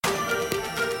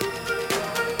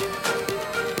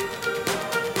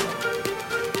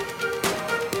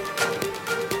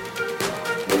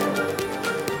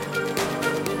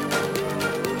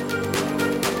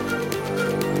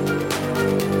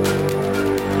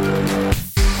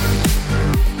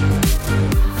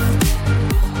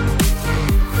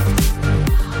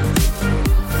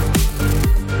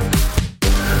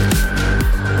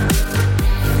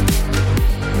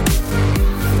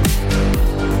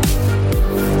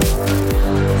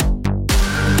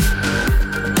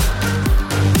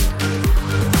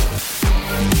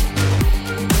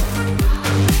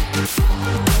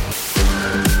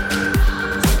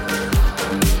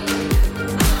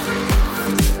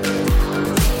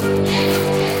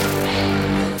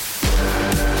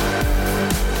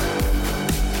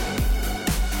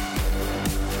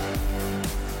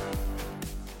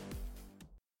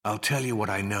tell you what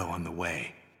I know on the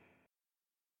way.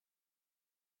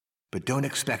 But don't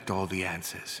expect all the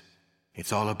answers.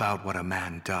 It's all about what a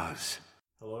man does.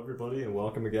 Hello, everybody, and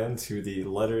welcome again to the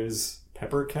Letters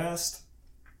Peppercast.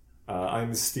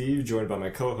 I'm Steve, joined by my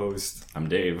co-host. I'm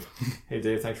Dave. Hey,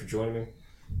 Dave, thanks for joining me.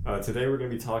 Today we're going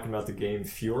to be talking about the game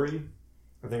Furi.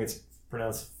 I think it's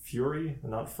pronounced Furi,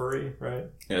 not Furry, right?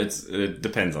 Yeah, it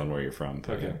depends on where you're from.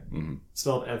 Okay. Mm-hmm.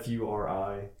 Spelled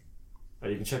F-U-R-I.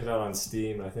 You can check it out on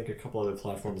Steam, and I think a couple other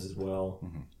platforms as well.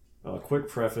 Mm-hmm. Quick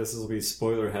preface, this will be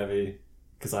spoiler heavy,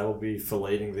 because I will be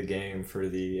filleting the game for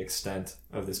the extent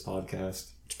of this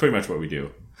podcast. It's pretty much what we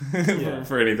do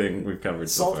for anything we've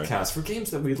covered so far. Saltcast for games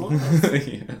that we love.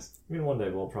 Yes. I mean, one day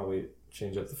we'll probably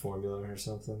change up the formula or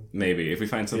something. Maybe, if we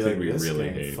find something we this really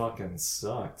game hate. Fucking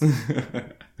sucked.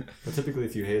 But typically,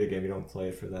 if you hate a game, you don't play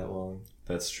it for that long.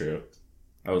 That's true.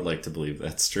 I would like to believe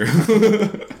that's true.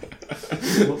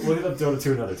 We'll end up doing it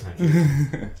to another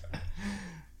time.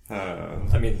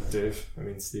 I mean, Dave. I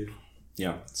mean, Steve.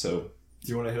 Yeah, so...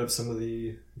 Do you want to hit up some of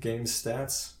the game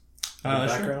stats? Sure.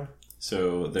 Background?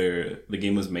 So the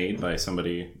game was made by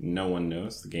somebody no one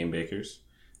knows, the Game Bakers.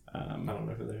 I don't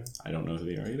know who they are. I don't know who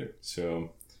they are either.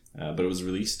 So, but it was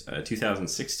released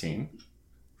 2016,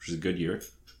 which is a good year.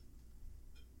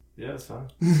 Yeah, it's fine.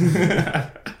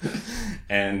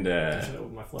 And I should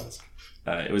open my flask.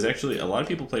 It was actually, a lot of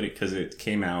people played it because it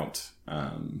came out.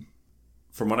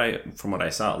 From what I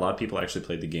saw, a lot of people actually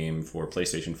played the game for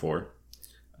PlayStation 4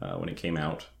 when it came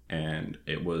out, and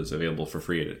it was available for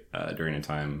free during a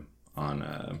time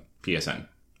on PSN.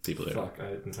 People did. Fuck,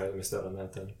 I entirely missed out on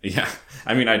that then. Yeah,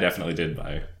 I mean, I definitely did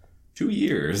by 2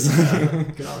 years.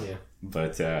 Good on you.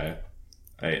 But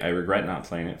I regret not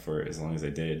playing it for as long as I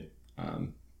did.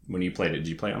 When you played it, did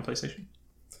you play it on PlayStation?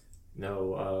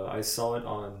 No, I saw it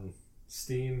on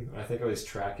Steam. I think I was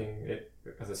tracking it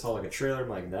because I saw like a trailer. I'm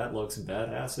like, that looks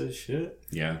badass as shit.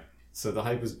 Yeah. So the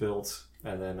hype was built,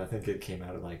 and then I think it came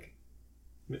out at like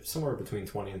somewhere between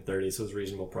 20 and 30, so it was a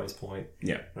reasonable price point.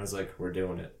 Yeah. And I was like, we're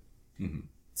doing it. Mm-hmm.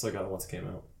 So I got it once it came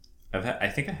out. I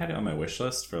think I had it on my wish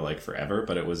list for like forever,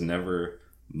 but it was never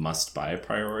must-buy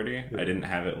priority. Yeah. I didn't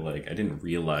have it I didn't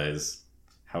realize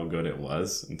how good it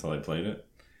was until I played it.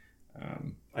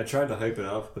 I tried to hype it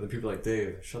up, but then people were like,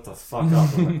 Dave, shut the fuck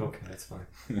up. I'm like, okay, that's fine.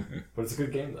 But it's a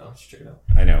good game, though. Just check it out.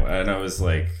 I know. And I was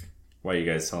like, why are you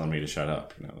guys telling me to shut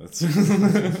up? That's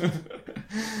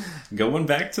going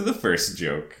back to the first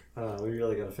joke. We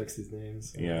really got to fix these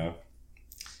names. Yeah.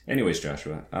 Anyways,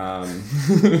 Joshua.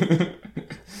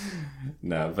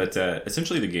 No, but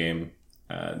essentially the game,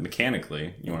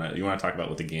 mechanically, you want to talk about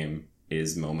what the game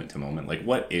is moment to moment. Like,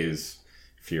 what is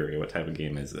Furi? What type of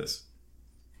game is this?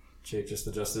 Jake just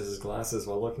adjusted his glasses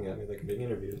while looking at me like I'm being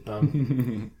interviewed.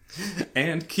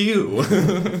 And cue.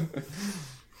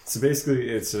 So basically,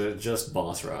 it's just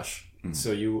boss rush. Mm.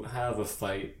 So you have a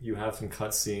fight, you have some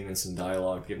cutscene and some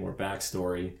dialogue to get more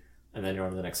backstory, and then you're on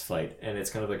to the next fight. And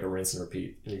it's kind of like a rinse and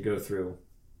repeat. And you go through...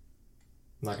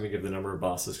 I'm not going to give the number of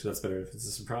bosses because that's better if it's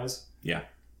a surprise. Yeah.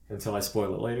 Until I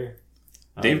spoil it later.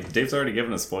 Dave's already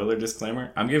given a spoiler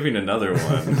disclaimer. I'm giving another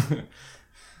one.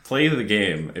 Play the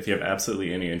game if you have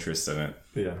absolutely any interest in it.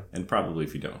 Yeah. And probably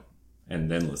if you don't. And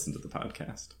then listen to the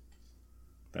podcast.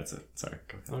 That's it. Sorry.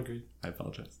 Go ahead. I agree. I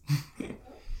apologize.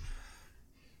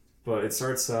 But it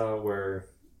starts out where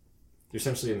you're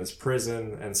essentially in this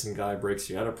prison and some guy breaks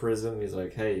you out of prison. And he's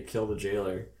like, hey, kill the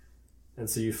jailer. And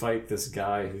so you fight this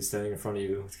guy who's standing in front of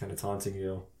you, kind of taunting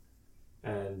you.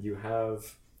 And you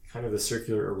have kind of the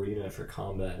circular arena for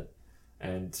combat.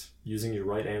 And using your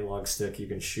right analog stick, you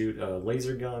can shoot a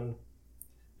laser gun.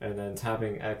 And then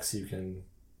tapping X, you can,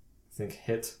 I think,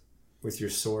 hit with your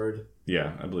sword.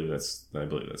 Yeah, I believe that's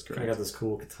correct. I got this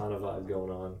cool katana vibe going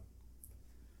on.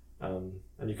 And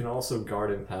you can also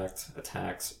guard impact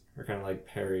attacks, or kind of like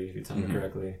parry, if you time it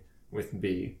correctly, with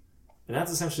B. And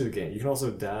that's essentially the game. You can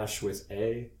also dash with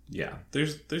A. Yeah,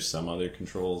 there's some other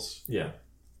controls. Yeah.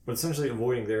 But essentially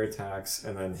avoiding their attacks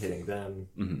and then hitting them.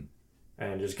 Mm-hmm.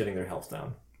 And just getting their health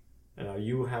down. And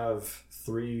you have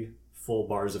 3 full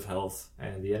bars of health,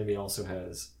 and the enemy also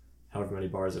has however many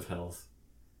bars of health.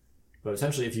 But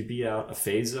essentially, if you beat out a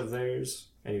phase of theirs,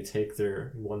 and you take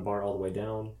their 1 bar all the way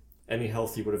down, any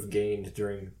health you would have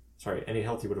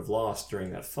lost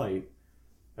during that fight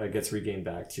gets regained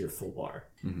back to your full bar.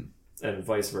 Mm-hmm. And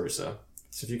vice versa.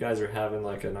 So if you guys are having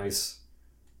like a nice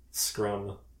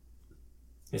scrum,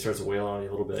 he starts wailing on you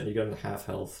a little bit, and you get him to half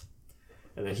health,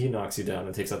 and then he knocks you down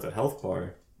and takes out that health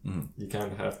bar, you kind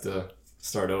of have to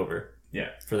start over. Yeah.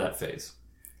 For that phase.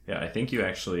 Yeah, I think you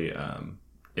actually,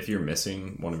 if you're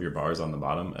missing one of your bars on the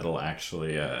bottom, it'll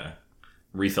actually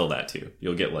refill that too.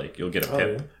 You'll get a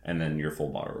pip, and then your full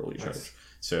bar will recharge. Nice.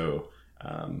 So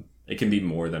it can be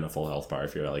more than a full health bar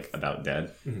if you're like about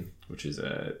dead, which is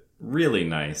really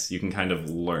nice. You can kind of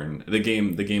learn the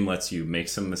game. The game lets you make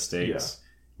some mistakes.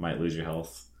 You might lose your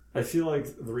health. I feel like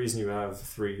the reason you have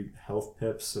 3 health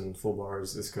pips and full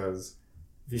bars is because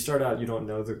if you start out, you don't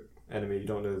know the enemy, you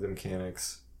don't know the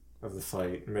mechanics of the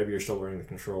fight, or maybe you're still learning the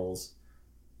controls.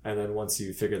 And then once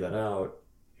you figure that out,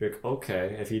 you're like,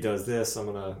 okay, if he does this, I'm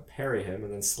going to parry him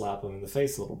and then slap him in the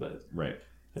face a little bit. Right.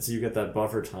 And so you get that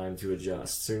buffer time to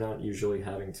adjust. So you're not usually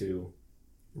having to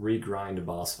regrind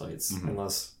boss fights,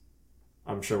 unless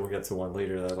I'm sure we'll get to one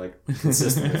later that like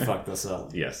consistently fucked us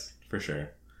up. Yes, for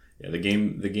sure. Yeah, the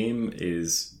game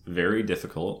is very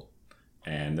difficult,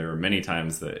 and there were many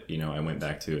times that I went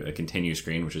back to a continue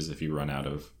screen, which is if you run out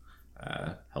of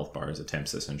health bars,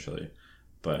 attempts essentially.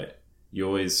 But you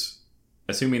always,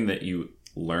 assuming that you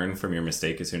learn from your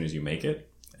mistake as soon as you make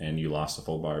it, and you lost a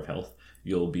full bar of health,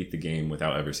 you'll beat the game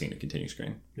without ever seeing a continue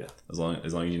screen. Yeah. As long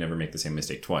as you never make the same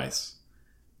mistake twice,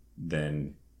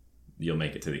 then you'll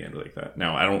make it to the end like that.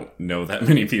 Now, I don't know that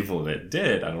many people that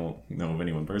did. I don't know of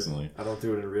anyone personally. I don't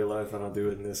do it in real life. I don't do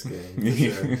it in this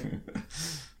game.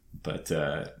 For sure.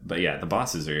 But yeah, the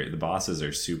bosses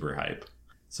are super hype.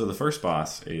 So the first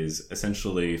boss is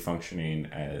essentially functioning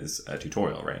as a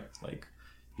tutorial, right? Like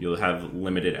you'll have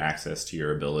limited access to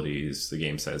your abilities. The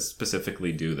game says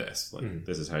specifically do this. Like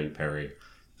this is how you parry.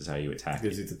 This is how you attack. It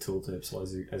gives you the tooltips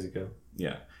as you go.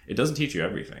 Yeah. It doesn't teach you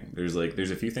everything. There's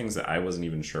a few things that I wasn't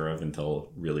even sure of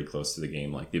until really close to the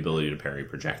game, like the ability to parry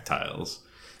projectiles.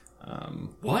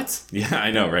 What? Yeah,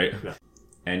 I know, right? Yeah.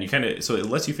 And so it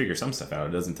lets you figure some stuff out.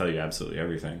 It doesn't tell you absolutely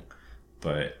everything.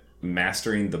 But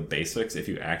mastering the basics, if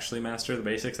you actually master the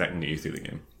basics, that can get you through the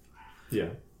game. Yeah.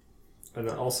 And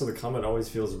also the combat always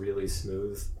feels really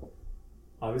smooth.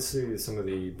 Obviously, some of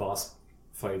the boss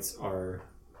fights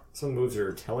some moves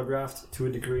are telegraphed to a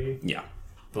degree. Yeah.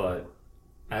 But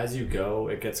as you go,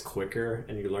 it gets quicker,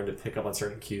 and you learn to pick up on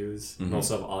certain cues. And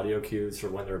also have audio cues for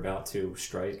when they're about to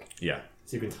strike. Yeah.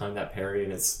 So you can time that parry,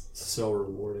 and it's so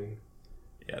rewarding.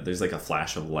 Yeah, there's like a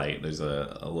flash of light. There's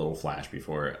a little flash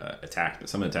before attack. But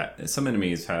some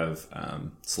enemies have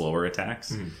slower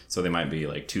attacks. So they might be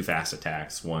like 2 fast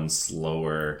attacks, 1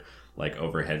 slower like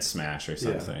overhead smash or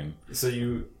something. Yeah. So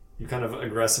you kind of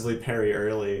aggressively parry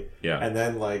early. Yeah. And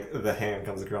then like the hand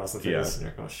comes across the face and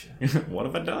you're like, oh shit. What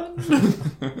have I done?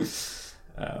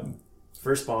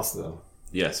 First boss though.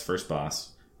 Yes, first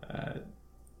boss.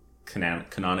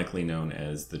 Canonically known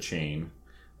as the Chain.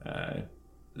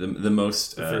 The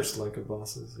most first link of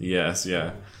bosses. Yes,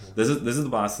 yeah. This is the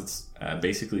boss that's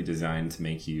basically designed to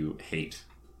make you hate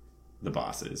the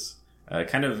bosses.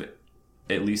 Kind of,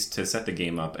 at least to set the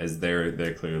game up as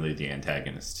they're clearly the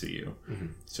antagonists to you.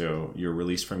 So you're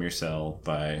released from your cell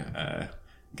by a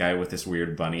guy with this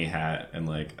weird bunny hat and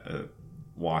like a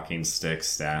walking stick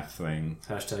staff thing.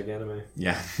 #anime.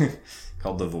 Yeah,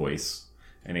 called The Voice,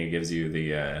 and he gives you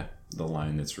the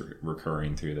line that's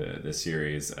recurring through the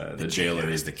series. The jailer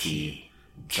is the key.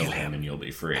 Kill him and you'll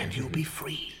be free. And you'll be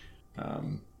free.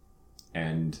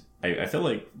 And I feel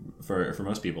like for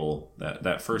most people,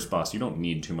 that first boss, you don't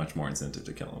need too much more incentive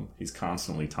to kill him. He's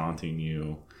constantly taunting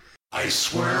you. I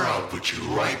swear I'll put you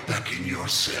right back in your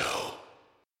cell.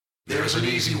 There's an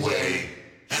easy way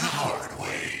and a hard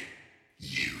way.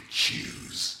 You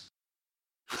choose.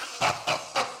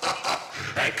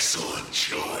 Excellent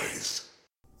choice.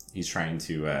 He's trying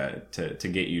to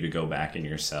get you to go back in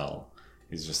your cell.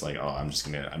 He's just like, oh, I'm just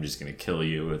gonna kill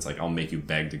you. It's like, I'll make you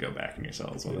beg to go back in your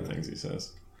cell. Is one of the things he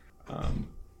says.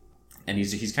 And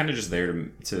he's kind of just there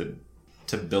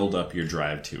to build up your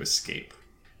drive to escape.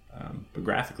 But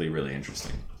graphically, really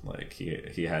interesting. Like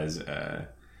he has a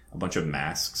bunch of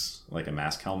masks, like a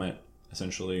mask helmet,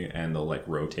 essentially, and they'll like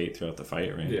rotate throughout the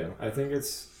fight, right? Yeah, I think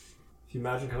it's, if you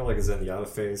imagine kind of like a Zenyatta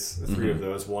face, the 3 of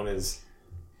those. One is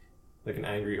like an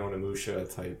angry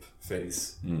Onimusha type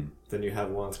face. Then you have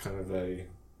one that's kind of a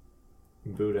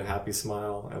Buddha happy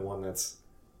smile, and one that's,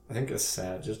 I think, just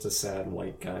a sad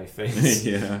white guy face.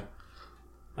 Yeah.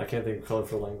 I can't think of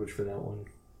colorful language for that one.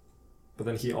 But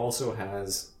then he also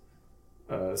has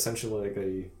essentially like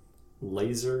a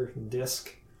laser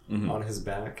disc on his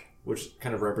back, which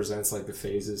kind of represents like the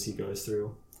phases he goes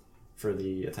through for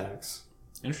the attacks.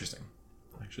 Interesting.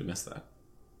 I actually missed that.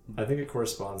 I think it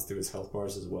corresponds to his health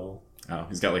bars as well. Oh,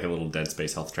 he's got like a little Dead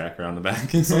Space health tracker on the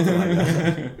back. Something like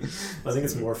that. I think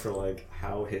it's more for like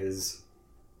how his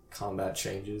combat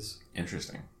changes.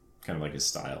 Interesting. Kind of like his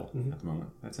style at the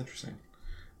moment. That's interesting.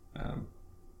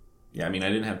 Yeah, I mean, I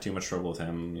didn't have too much trouble with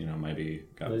him. Maybe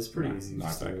got it's pretty easy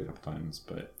knocked back a couple times,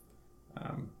 but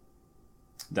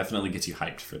definitely gets you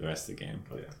hyped for the rest of the game.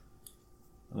 Oh yeah.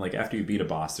 Like after you beat a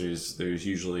boss, there's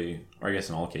usually, or I guess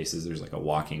in all cases, there's like a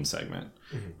walking segment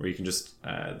where you can just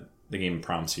the game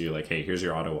prompts you like, hey, here's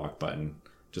your auto walk button.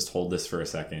 Just hold this for a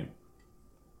second,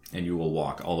 and you will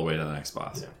walk all the way to the next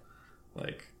boss. Yeah.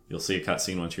 Like you'll see a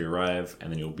cutscene once you arrive,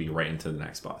 and then you'll be right into the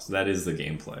next boss. That is the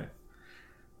gameplay.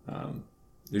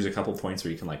 There's a couple points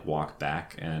where you can like walk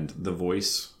back, and the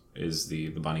voice is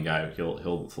the bunny guy.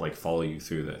 He'll like follow you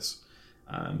through this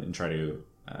and try to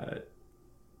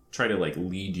like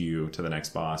lead you to the next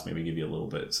boss, maybe give you a little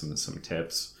bit some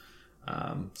tips,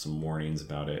 some warnings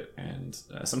about it, and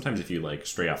sometimes if you like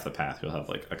stray off the path, you'll have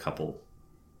like a couple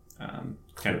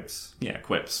quips.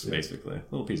 Quips, basically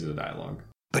little pieces of dialogue.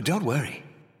 But don't worry,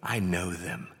 I know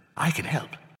them. I can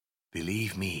help.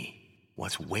 Believe me,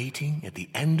 what's waiting at the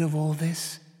end of all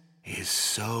this is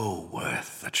so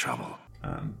worth the trouble.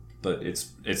 But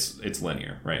it's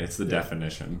linear, right? It's the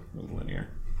definition of linear.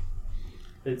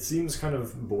 It seems kind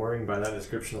of boring by that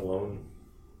description alone,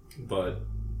 but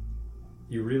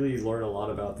you really learn a lot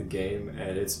about the game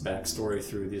and its backstory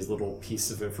through these little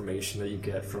pieces of information that you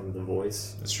get from the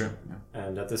voice. That's true. Yeah.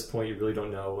 And at this point, you really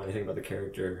don't know anything about the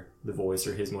character, the voice,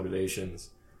 or his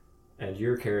motivations. And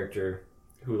your character,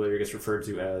 who later gets referred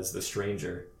to as the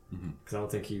Stranger, because I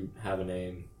don't think you have a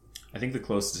name. I think the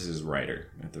closest is Ryder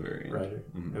at the very end. Ryder?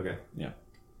 Okay. Yeah.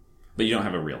 But you don't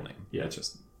have a real name. Yeah. It's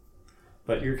just...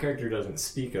 But your character doesn't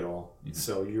speak at all,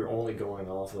 so you're only going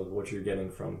off of what you're getting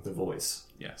from the voice.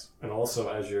 Yes. And also,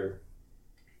 as you're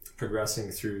progressing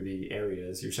through the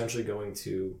areas, you're essentially going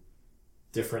to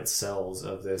different cells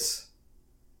of this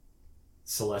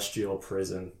celestial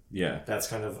prison. Yeah. That's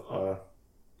kind of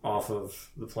off of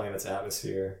the planet's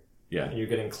atmosphere. Yeah. And you're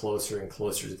getting closer and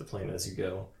closer to the planet as you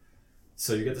go.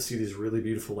 So you get to see these really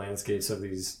beautiful landscapes of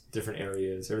these different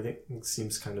areas. Everything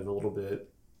seems kind of a little bit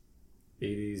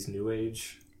 80s new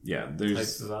age type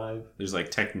vibe. There's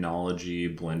like technology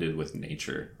blended with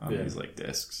nature on these like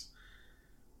discs.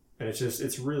 And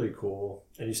it's really cool.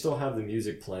 And you still have the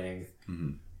music playing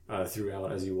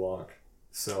throughout as you walk.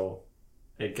 So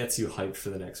it gets you hyped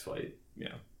for the next fight.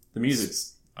 Yeah. The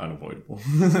music's unavoidable.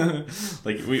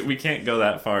 Like we can't go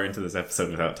that far into this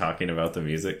episode without talking about the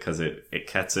music because it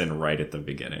cuts in right at the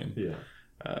beginning.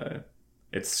 Yeah.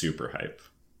 It's super hype.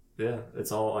 Yeah.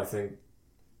 It's all, I think.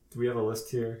 Do we have a list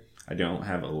here? I don't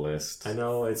have a list. I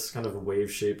know it's kind of a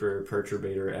wave shaper,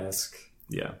 perturbator-esque.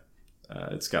 Yeah.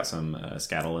 It's got some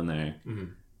scattle in there.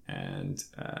 And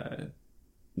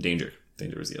Danger.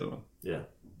 Danger was the other one. Yeah.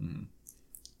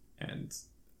 And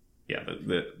yeah,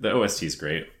 the OST is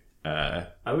great. I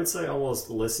would say almost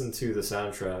listen to the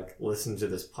soundtrack, listen to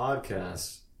this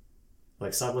podcast,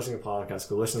 like stop listening to the podcast,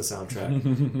 go listen to the soundtrack,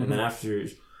 and then after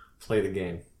you play the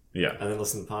game. Yeah. And then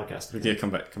listen to the podcast. Yeah, come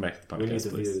back to the podcast, we need the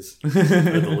please. views.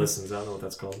 Or the listens. I don't know what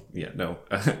that's called. Yeah, no.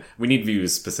 We need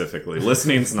views specifically.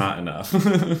 Listening's not enough.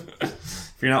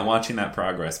 If you're not watching that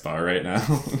progress bar right now,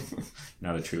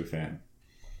 not a true fan.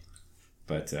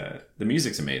 But the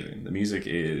music's amazing. The music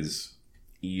is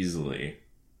easily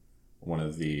one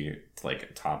of the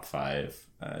like top 5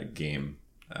 game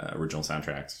original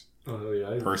soundtracks. Oh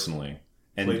yeah, personally,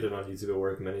 and played it on YouTube at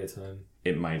work many a time.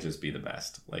 It might just be the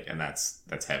best. Like, and that's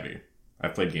heavy.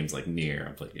 I've played games like Nier.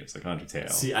 I've played games like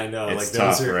Undertale. See, I know, it's like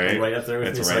tough, those are right up there with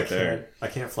it's me. Right so there. I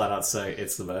can't flat out say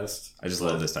it's the best. I just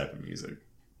love this type of music.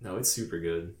 No, it's super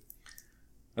good.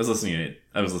 I was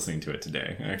listening to it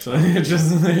today. Actually, it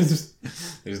just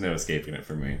there's no escaping it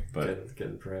for me. But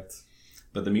getting prepped.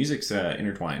 But the music's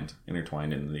intertwined in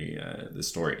the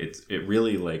story. It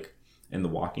really like in the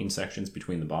walking sections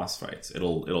between the boss fights.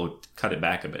 It'll cut it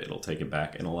back a bit. It'll take it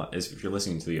back, and if you're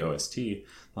listening to the OST, a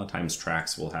lot of times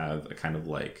tracks will have a kind of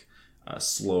like a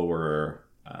slower,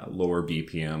 lower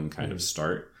BPM kind of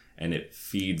start, and it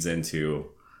feeds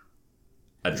into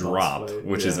a drop,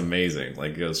 which is amazing.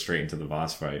 Like, it goes straight into the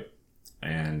boss fight,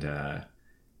 and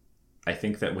I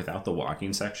think that without the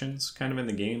walking sections kind of in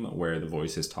the game where the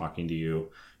voice is talking to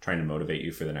you, trying to motivate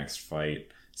you for the next fight,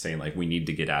 saying like, we need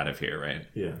to get out of here, right?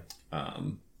 Yeah.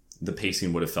 The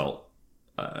pacing would have felt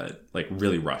like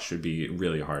really rushed. It'd be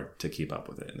really hard to keep up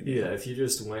with it in the game. Yeah, if you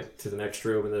just went to the next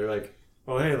room and they're like,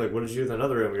 oh hey, like, what did you do in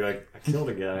another room? You're like, I killed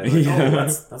a guy. Like, oh,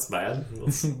 that's bad.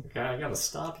 I gotta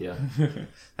stop you.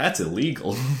 That's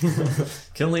illegal.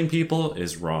 Killing people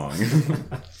is wrong.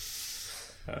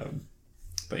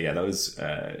 But yeah, that was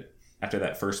after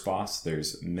that first boss.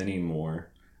 There's many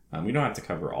more. We don't have to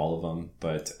cover all of them,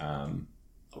 but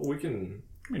we can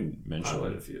mention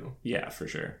highlight a few. Yeah, for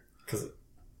sure. Because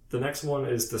the next one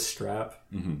is the Strap,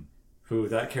 who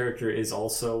that character is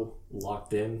also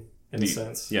locked in a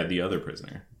sense. Yeah, the other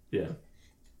prisoner. Yeah.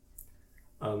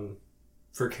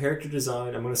 For character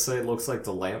design, I'm going to say it looks like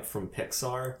the lamp from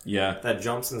Pixar. Yeah. That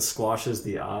jumps and squashes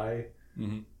the eye.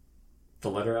 Mm-hmm. The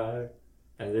letter I.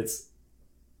 And it's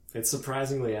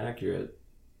surprisingly accurate.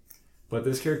 But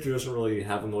this character doesn't really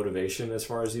have a motivation as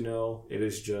far as you know. It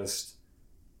is just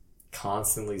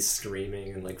constantly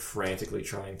screaming and like frantically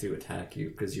trying to attack you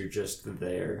because you're just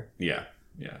there. Yeah.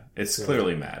 Yeah. It's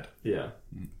clearly mad. Yeah.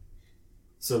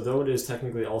 So though it is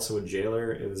technically also a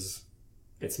jailer,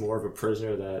 it's more of a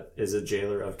prisoner that is a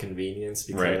jailer of convenience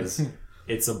because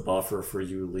it's a buffer for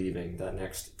you leaving that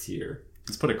next tier.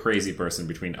 Let's put a crazy person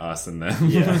between us and them.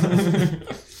 Yeah.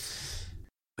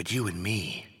 But you and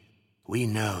me, we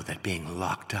know that being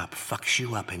locked up fucks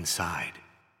you up inside.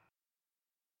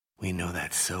 We know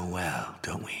that so well,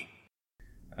 don't we?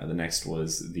 The next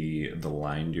was the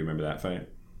line. Do you remember that fight?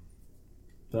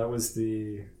 That was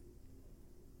the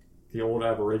old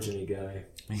Aborigine guy.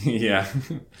 Yeah.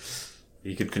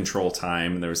 He could control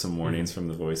time, and there were some warnings from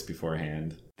the voice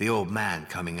beforehand. The old man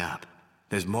coming up.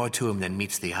 There's more to him than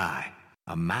meets the eye.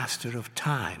 A master of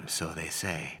time, so they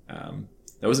say.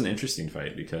 That was an interesting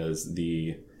fight because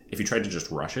if you tried to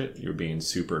just rush it, you're being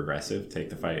super aggressive, take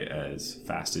the fight as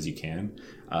fast as you can.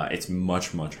 It's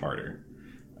much, much harder.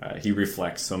 He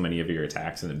reflects so many of your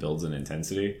attacks and it builds an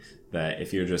intensity that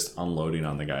if you're just unloading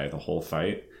on the guy the whole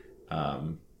fight,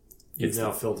 It's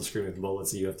now filled the screen with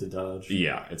bullets that you have to dodge.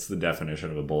 Yeah, it's the definition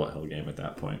of a bullet hell game at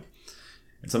that point.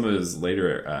 And some of his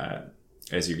later,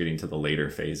 as you're getting to the later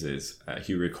phases,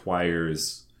 he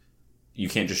requires... You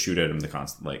can't just shoot at him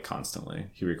constantly.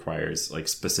 He requires like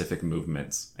specific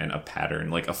movements and a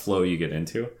pattern, like a flow you get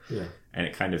into. Yeah. And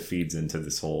it kind of feeds into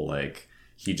this whole like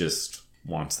he just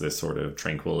wants this sort of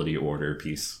tranquility, order,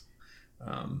 peace.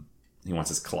 He wants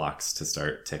his clocks to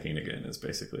start ticking again is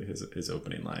basically his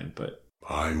opening line. But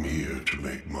I'm here to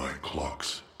make my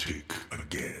clocks tick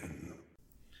again.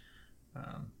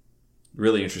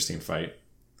 Really interesting fight.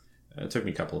 It took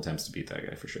me a couple attempts to beat that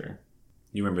guy for sure.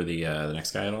 You remember the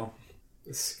next guy at all?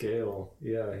 The Scale.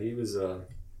 Yeah, he was a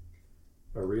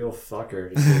real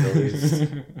fucker, to say the least.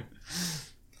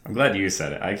 I'm glad you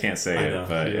said it. I can't say it,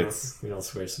 but we don't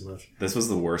swear so much. This was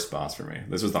the worst boss for me.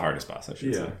 This was the hardest boss, I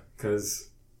should say. Yeah,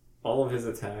 because all of his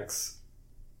attacks,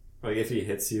 like if he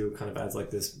hits you, kind of adds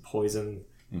like this poison,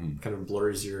 kind of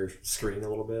blurs your screen a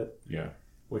little bit. Yeah.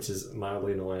 Which is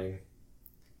mildly annoying.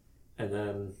 And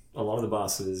then a lot of the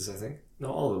bosses, I think,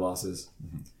 no, all of the bosses,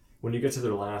 when you get to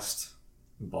their last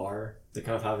bar, they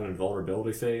kind of have an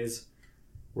invulnerability phase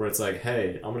where it's like,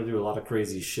 hey, I'm going to do a lot of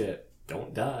crazy shit.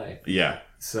 Don't die. Yeah.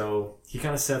 So he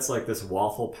kind of sets like this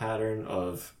waffle pattern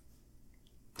of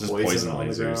just poison on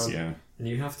the ground. Yeah. And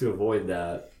you have to avoid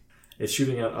that. It's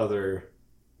shooting out other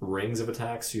rings of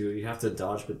attacks. You have to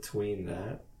dodge between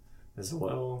that as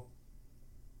well.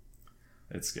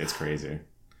 It's crazy.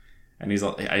 And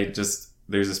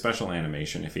there's a special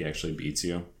animation if he actually beats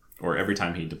you, or every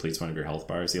time he depletes one of your health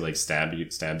bars, he like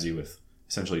stabs you with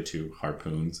essentially 2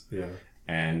 harpoons. Yeah.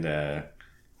 And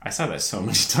I saw that so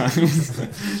many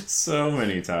times. So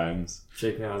many times.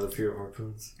 Shaking out of the fear of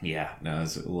harpoons. Yeah, no,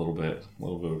 it's a little bit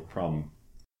of a problem.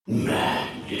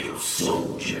 Man, little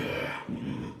soldier.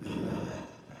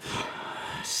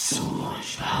 So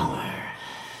much power,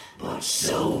 but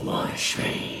so much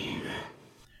pain.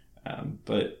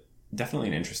 But definitely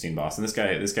an interesting boss. And this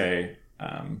guy,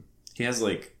 he has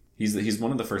like he's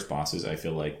one of the first bosses I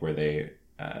feel like where they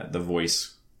the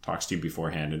voice talks to you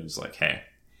beforehand and is like, hey,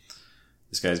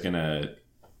 this guy's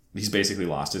he's basically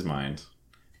lost his mind.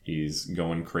 He's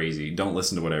going crazy. Don't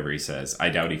listen to whatever he says. I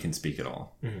doubt he can speak at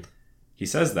all. Mm-hmm. He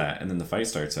says that, and then the fight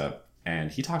starts up,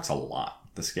 and he talks a lot.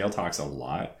 The Scale talks a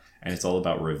lot, and it's all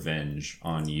about revenge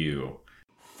on you.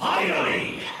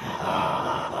 Finally!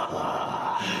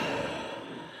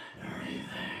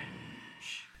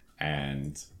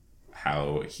 And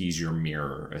how he's your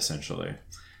mirror, essentially.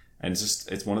 And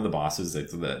it's one of the bosses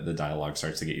that the dialogue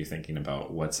starts to get you thinking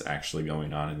about what's actually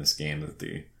going on in this game, that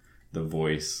the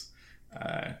voice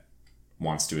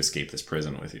wants to escape this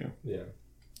prison with you. Yeah.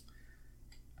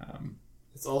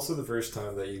 It's also the first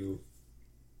time that you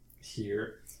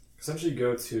essentially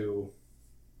go to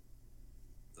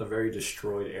a very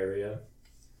destroyed area.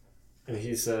 And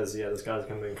he says, yeah, this guy's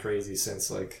kind of been crazy since,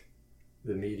 like,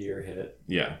 the meteor hit.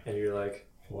 Yeah. And you're like,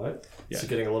 what? Yeah. So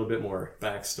getting a little bit more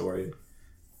backstory.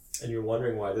 And you're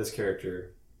wondering why this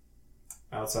character,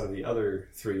 outside of the other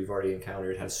 3 you've already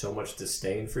encountered, has so much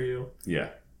disdain for you. Yeah.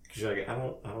 Because you're like, I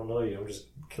don't know you. I'm just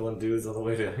killing dudes on the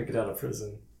way to get out of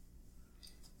prison.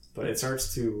 But it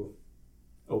starts to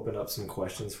open up some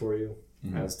questions for you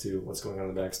as to what's going on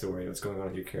in the backstory, what's going on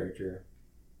with your character.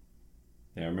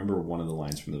 Yeah, I remember one of the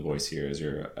lines from the voice here as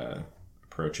you're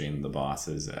approaching the boss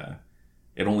is,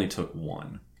 it only took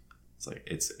one. It's like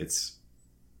it's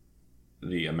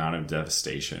the amount of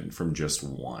devastation from just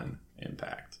one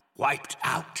impact. Wiped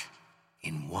out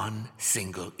in one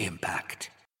single impact.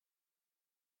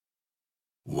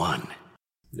 One.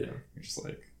 Yeah. You're just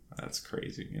like, that's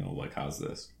crazy. You know, like, how's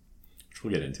this? Which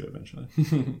we'll get into eventually.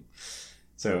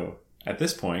 So at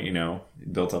this point, you know,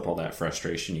 built up all that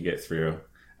frustration you get through.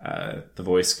 The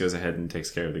voice goes ahead and takes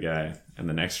care of the guy in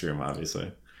the next room,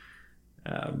 obviously.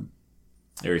 Or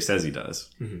he says he does.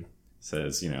 Mm-hmm.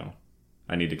 Says, you know,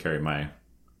 I need to carry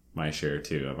my share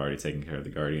too. I've already taken care of the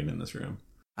guardian in this room.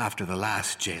 After the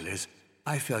last jailers,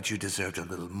 I felt you deserved a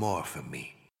little more from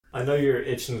me. I know you're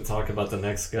itching to talk about the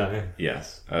next guy.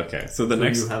 Yes. Okay. So the Do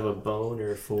next... you have a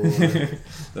boner for...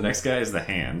 The next guy is the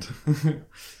hand.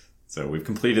 So we've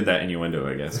completed that innuendo,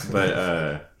 I guess.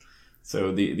 But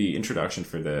so the introduction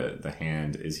for the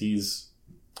hand is he's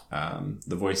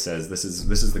the voice says this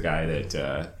is the guy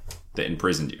that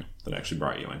imprisoned you, that actually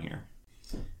brought you in here.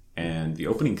 And the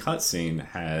opening cutscene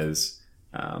has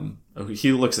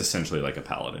he looks essentially like a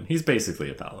paladin. He's basically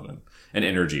a paladin, an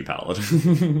energy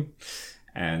paladin.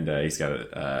 And he's got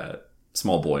a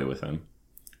small boy with him,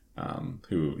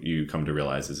 who you come to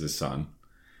realize is his son.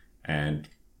 And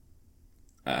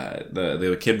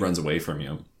the kid runs away from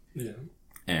you. Yeah.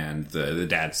 And the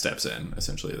dad steps in.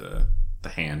 Essentially, the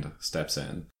hand steps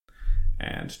in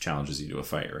and challenges you to a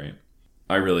fight. Right.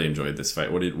 I really enjoyed this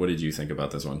fight. What did you think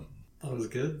about this one? That was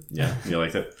good. Yeah, you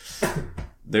liked it.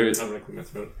 I'm gonna clear my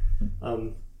throat.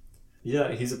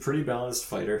 Yeah, he's a pretty balanced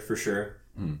fighter for sure.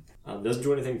 Doesn't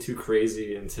do anything too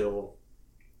crazy until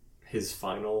his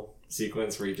final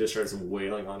sequence where he just starts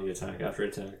wailing on you attack after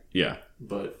attack. Yeah,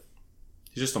 but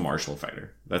he's just a martial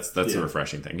fighter. That's the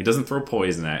refreshing thing. He doesn't throw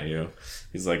poison at you.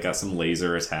 He's like got some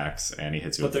laser attacks and he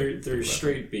hits you. But they're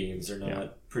straight beams. They're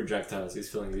not projectiles he's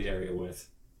filling the area with.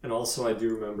 And also, I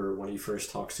do remember when he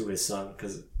first talks to his son,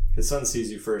 because his son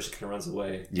sees you first, kind of runs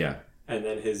away. Yeah. And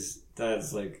then his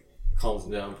dad's like calms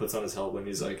him down, puts on his helmet, and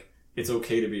he's like, "It's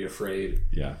okay to be afraid."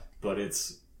 Yeah. But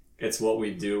it's what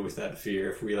we do with that fear.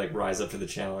 If we like rise up to the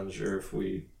challenge, or if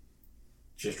we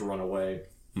just run away.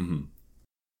 Mm-hmm.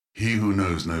 He who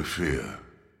knows no fear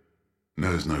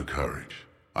knows no courage.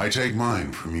 I take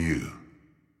mine from you.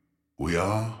 We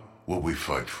are what we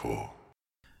fight for.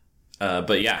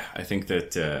 But yeah, I think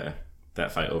that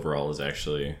that fight overall is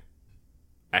actually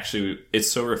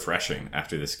it's so refreshing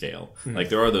after the scale. Mm-hmm. Like,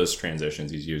 there are those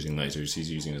transitions. He's using lasers,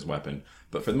 he's using his weapon,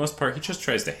 but for the most part, he just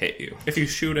tries to hit you. If you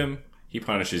shoot him, he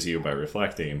punishes you by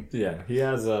reflecting. Yeah, he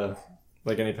has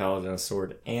like any paladin, a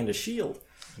sword and a shield.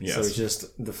 Yes. So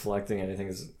just deflecting anything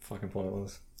is fucking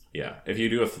pointless. Yeah, if you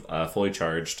do a fully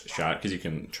charged shot, because you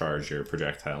can charge your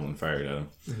projectile and fire it at him.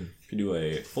 Mm-hmm. If you do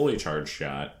a fully charged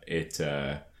shot, it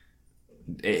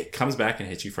comes back and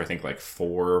hits you for, I think, like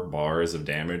 4 bars of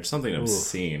damage. Something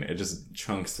obscene. It just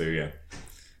chunks through you.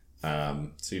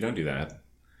 So you don't do that.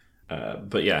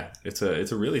 But yeah, it's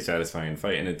a really satisfying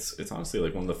fight, and it's honestly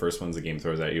like one of the first ones the game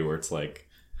throws at you where it's like,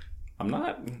 I'm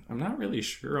not really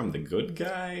sure I'm the good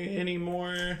guy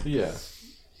anymore. Yeah.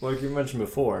 Like you mentioned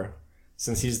before,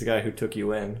 since he's the guy who took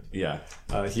you in. Yeah.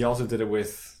 He also did it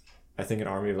with, I think, an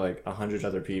army of like 100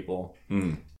 other people.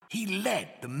 Mm. He led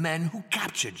the men who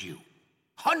captured you.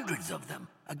 Hundreds of them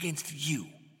against you.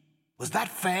 Was that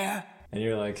fair? And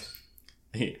you're like...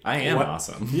 I am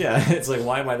awesome. Yeah, it's like,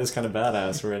 why am I this kind of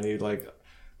badass where I need like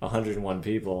 101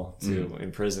 people to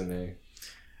imprison me?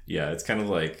 Yeah, it's kind of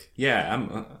like, yeah,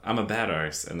 I'm a bad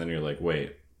arse. And then you're like,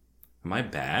 wait, am I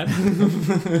bad?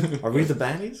 Are we the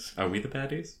baddies? Are we the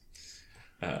baddies?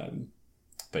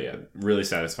 But yeah, really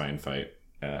satisfying fight.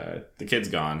 The kid's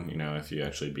gone, you know, if you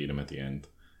actually beat him at the end.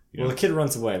 Well, the kid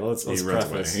runs away. Let's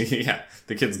preface. Yeah,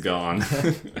 the kid's gone.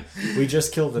 We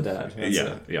just killed the dad.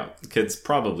 Yeah. The kid's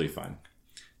probably fine.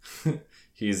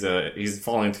 He's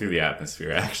falling through the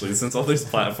atmosphere, actually, since all these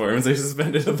platforms are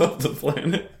suspended above the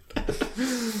planet.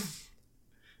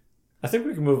 I think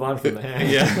we can move on from the hand.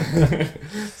 Yeah.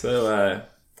 So,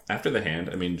 after the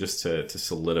hand, I mean, just to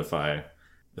solidify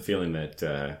the feeling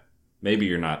that maybe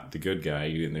you're not the good guy,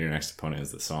 your next opponent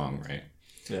is the song, right?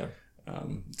 Yeah.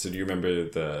 So do you remember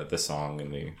the song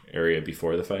in the area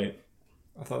before the fight?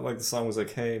 I thought like the song was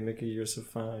like, "Hey Mickey, you're so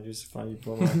fine, you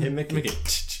blow my hey Mickey,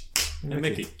 Hey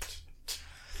Mickey."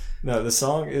 No, the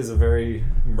song is a very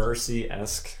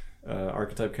Mercy-esque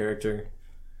archetype character,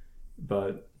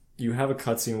 but you have a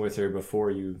cutscene with her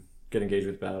before you get engaged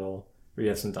with battle, where you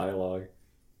have some dialogue.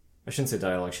 I shouldn't say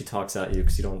dialogue. She talks at you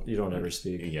because you don't ever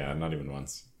speak. Yeah, not even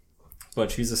once.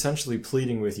 But she's essentially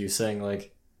pleading with you, saying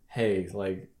like, hey,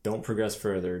 like, don't progress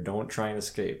further. Don't try and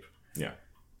escape. Yeah.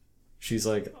 she's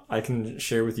like, I can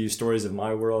share with you stories of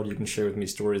my world. You can share with me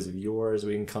stories of yours.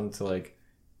 We can come to like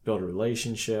build a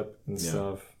relationship and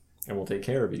stuff, and we'll take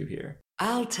care of you here.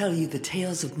 I'll tell you the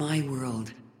tales of my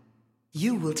world.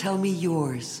 You will tell me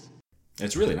yours.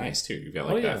 It's really nice too. You've got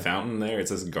like that fountain there.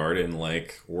 It's this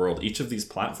garden-like world. Each of these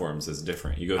platforms is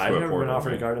different. You go through I've a never portal. been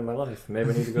offered a garden in my life. Maybe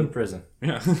I need to go to prison.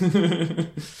 Yeah.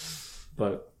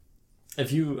 But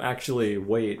if you actually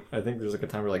wait, I think there's like a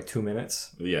timer like 2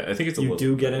 minutes. Yeah, I think it's a you little...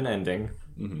 do get an ending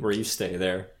where you stay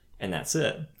there, and that's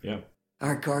it. Yeah.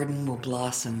 Our garden will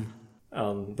blossom.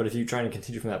 But if you try to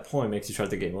continue from that point, it makes you start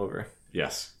the game over.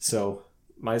 Yes. So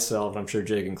myself, and I'm sure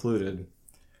Jake included,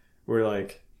 we're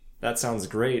like, that sounds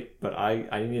great, but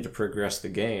I need to progress the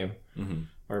game,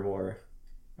 or more.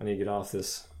 I need to get off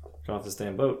this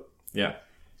damn boat. Yeah.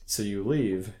 So you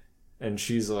leave, and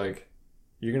she's like,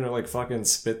 you're gonna like fucking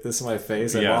spit this in my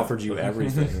face? I've offered you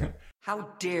everything. How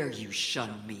dare you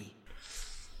shun me?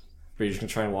 But you're just gonna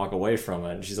try and walk away from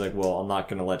it. And she's like, well, I'm not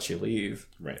gonna let you leave.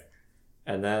 Right.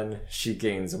 And then she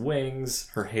gains wings,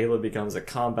 her halo becomes a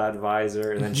combat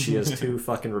visor, and then she has 2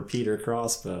 fucking repeater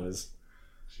crossbows.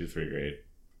 She's pretty great.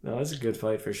 No, it's a good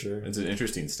fight for sure. It's an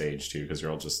interesting stage too, because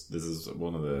you're all just... This is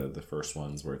one of the first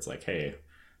ones where it's like, hey,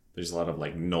 there's a lot of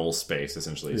like null space,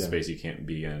 essentially, space you can't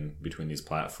be in between these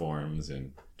platforms,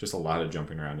 and just a lot of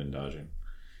jumping around and dodging.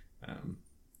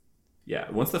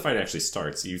 Once the fight actually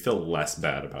starts, you feel less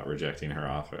bad about rejecting her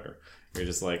offer. You're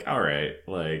just like, all right,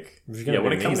 like,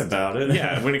 when it comes about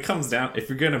it, when it comes down, if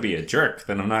you're gonna be a jerk,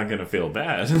 then I'm not gonna feel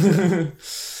bad.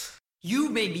 You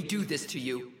made me do this to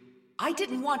you. I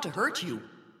didn't want to hurt you,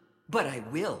 but I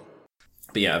will.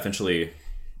 But yeah, eventually,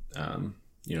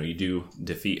 you do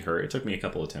defeat her. It took me a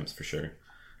couple attempts for sure.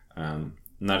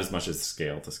 Not as much as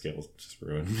Scale. The Scale just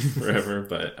ruined me forever.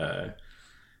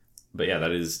 But yeah,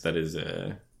 that is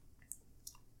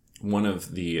one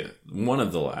of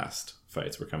the last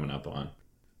fights we're coming up on.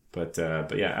 But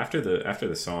yeah, after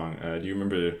the song, do you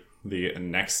remember the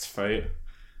next fight?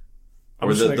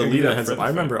 Or the lead up? I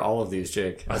remember all of these,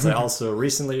 Jake. As I also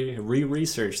recently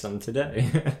researched them today.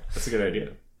 That's a good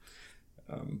idea.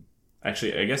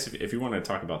 Actually, I guess if you want to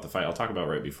talk about the fight, I'll talk about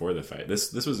right before the fight.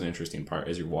 This was an interesting part.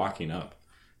 As you're walking up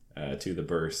to the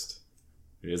burst,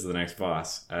 it is the next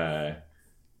boss. You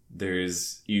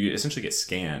essentially get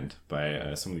scanned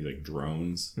by some of these like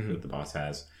drones that the boss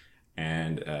has,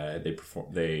 and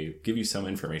they give you some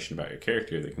information about your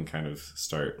character that can kind of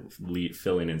start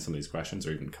filling in some of these questions,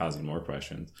 or even causing more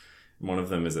questions. One of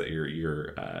them is that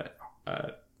your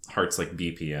heart's like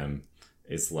BPM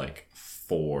is like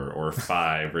 4 or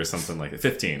 5 or something like that.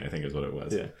 15, I think is what it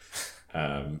was. Yeah.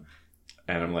 And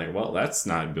I'm like, well, that's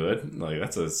not good. Like,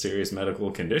 that's a serious medical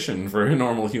condition for a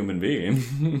normal human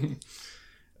being.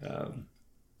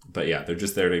 But yeah, they're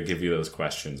just there to give you those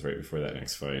questions right before that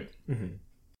next fight.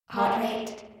 Heart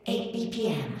rate 8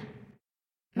 BPM.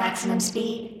 Maximum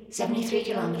speed 73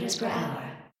 kilometers per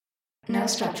hour. No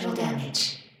structural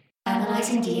damage.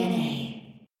 Analyzing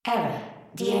DNA. Error.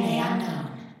 DNA unknown.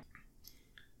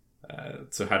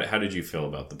 So how did you feel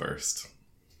about the burst?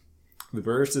 The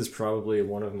burst is probably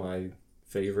one of my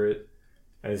favorite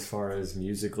as far as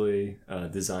musically,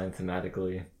 designed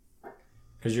thematically.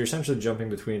 Because you're essentially jumping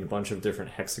between a bunch of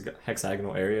different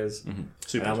hexagonal areas. And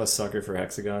I'm a sucker for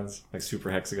hexagons. Like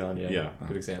Super Hexagon, yeah.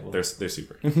 Good example. They're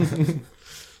super.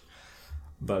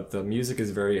 But the music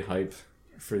is very hype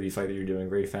for the fight that you're doing,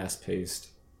 very fast-paced.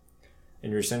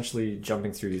 And you're essentially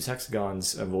jumping through these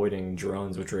hexagons, avoiding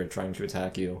drones which are trying to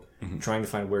attack you, trying to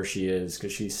find where she is,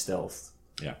 because she's stealth.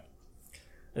 Yeah.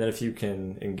 And then if you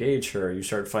can engage her, you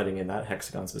start fighting in that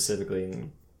hexagon specifically,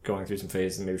 and going through some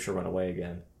phases, and maybe she'll run away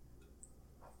again.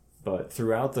 But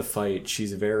throughout the fight,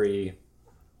 she's very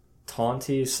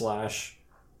taunty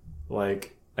 /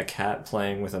 like a cat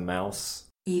playing with a mouse.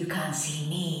 You can't see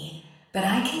me, but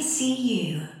I can see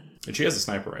you. And she has a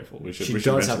sniper rifle. She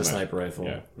does have a sniper rifle.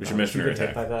 Yeah, we should mention her attack.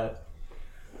 Hit by that.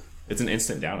 It's an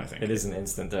instant down, I think. It is an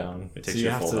instant down. It takes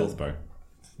you a full health bar.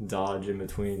 Dodge in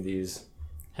between these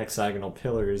hexagonal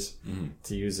pillars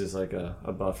to use as like a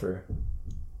buffer.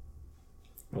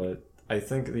 But I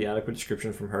think the adequate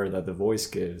description from her that the voice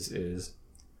gives is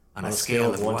on a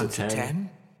scale of 1 to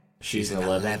 10, she's an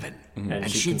 11.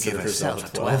 And she'd give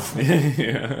herself a 12.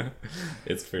 Yeah,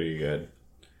 it's pretty good.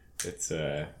 It's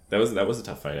that was a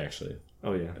tough fight actually.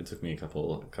 Oh yeah, it took me a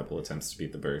couple attempts to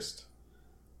beat the burst.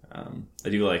 I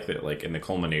do like that, like in the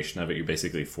culmination of it, you're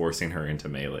basically forcing her into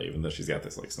melee, even though she's got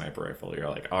this like sniper rifle. You're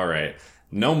like, all right,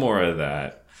 no more of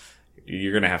that.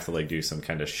 You're gonna have to like do some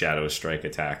kind of shadow strike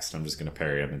attacks, and I'm just gonna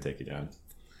parry them and take you down,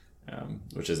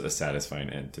 which is a satisfying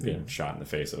end to being shot in the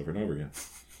face over and over again.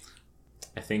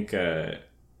 I think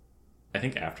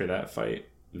after that fight,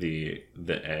 the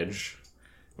edge,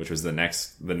 which was the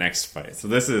next fight. So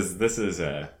this is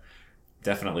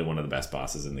definitely one of the best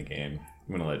bosses in the game.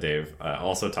 I'm gonna let Dave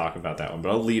also talk about that one, but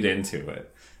I'll lead into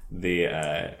it.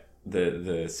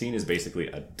 The scene is basically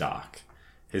a dock.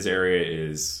 His area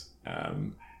is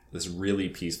this really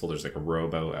peaceful. There's like a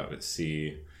rowboat out at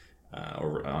sea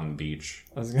or on the beach.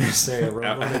 I was gonna say a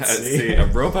rowboat at sea. A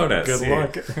rowboat at Good sea.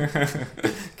 luck.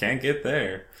 Can't get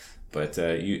there. But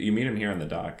you meet him here on the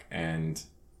dock, and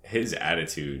his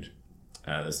attitude,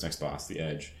 this next boss, the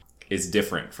Edge, is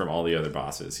different from all the other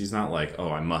bosses. He's not like,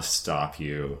 oh, I must stop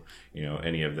you,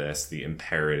 any of this, the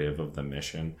imperative of the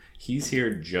mission. He's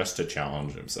here just to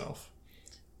challenge himself.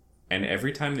 And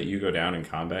every time that you go down in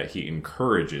combat, he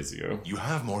encourages you. You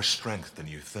have more strength than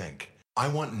you think. I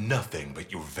want nothing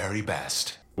but your very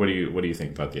best. What do you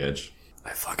think about the Edge?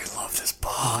 I fucking love this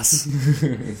boss.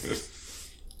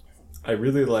 I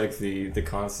really like the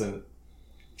constant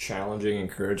challenging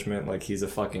encouragement, like he's a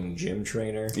fucking gym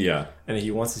trainer. Yeah. And he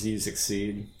wants to see you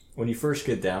succeed. When you first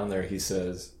get down there, he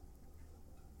says,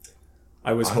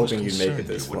 I was hoping you'd make it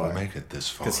this far.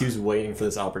 Because he was waiting for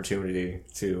this opportunity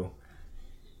to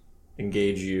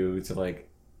engage you, to like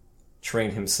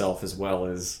train himself as well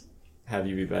as have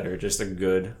you be better. Just a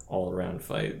good all-around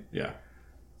fight. Yeah.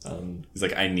 He's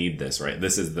like, I need this, right?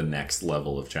 This is the next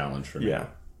level of challenge for me. Yeah.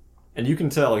 And you can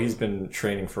tell he's been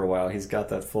training for a while. He's got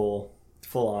that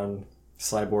full-on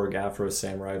cyborg Afro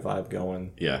samurai vibe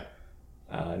going. Yeah.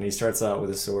 And he starts out with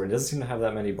a sword. He doesn't seem to have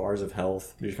that many bars of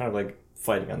health. He's kind of like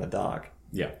fighting on the dock.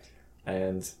 Yeah.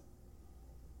 And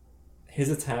his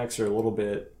attacks are a little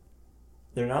bit...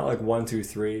 They're not like 1, 2,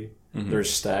 3. Mm-hmm. They're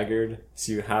staggered.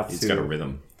 So you have He's got a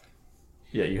rhythm.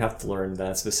 Yeah, you have to learn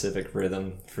that specific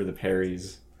rhythm for the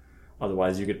parries.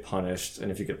 Otherwise, you get punished.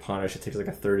 And if you get punished, it takes like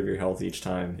a third of your health each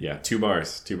time. Yeah, 2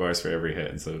 bars. 2 bars for every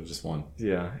hit instead of just 1.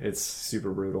 Yeah, it's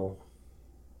super brutal.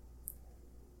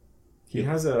 He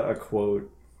has a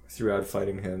quote throughout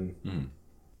fighting him. Mm.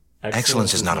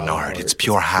 Excellence is not an art, it's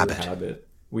pure habit.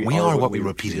 We are what we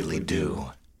repeatedly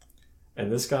do.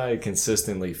 And this guy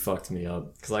consistently fucked me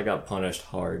up because I got punished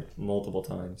hard multiple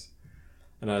times.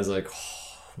 And I was like,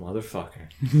 oh,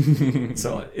 motherfucker.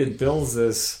 So it builds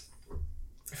this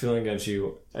feeling against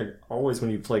you. Always when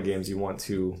you play games, you want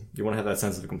to have that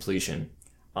sense of completion.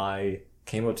 I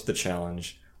came up to the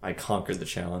challenge. I conquered the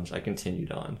challenge. I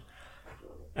continued on.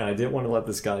 And I didn't want to let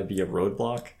this guy be a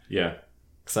roadblock. Yeah.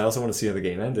 Because I also want to see how the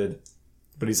game ended.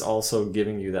 But he's also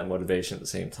giving you that motivation at the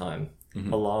same time.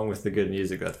 Mm-hmm. Along with the good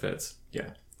music that fits.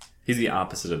 Yeah. He's the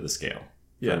opposite of the scale.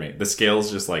 Yeah. For me. The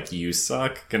scale's just like, you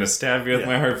suck. Gonna stab you with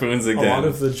my harpoons again. A lot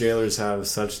of the jailers have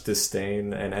such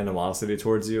disdain and animosity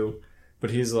towards you.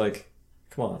 But he's like,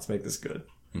 come on, let's make this good.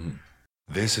 Mm-hmm.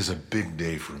 This is a big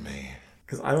day for me.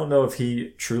 Because I don't know if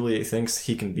he truly thinks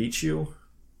he can beat you.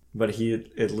 But he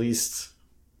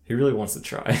really wants to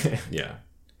try. Yeah.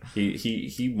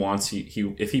 He wants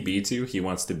if he beats you, he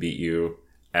wants to beat you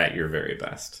at your very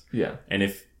best. Yeah. And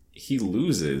if he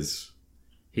loses,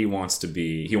 he wants to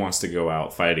go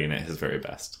out fighting at his very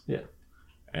best. Yeah.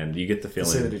 And you get the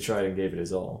feeling... Say that he tried and gave it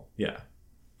his all. Yeah.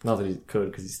 Not that he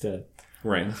could, because he's dead.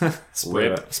 Right.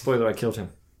 Spoiler, I killed him.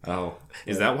 Oh.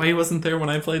 Is that why he wasn't there when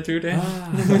I played through, Dan?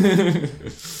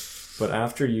 But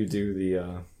after you do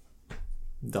the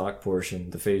dock portion,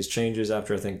 the phase changes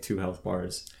after, I think, 2 health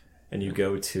bars. And you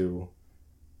go to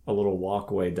a little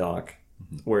walkway dock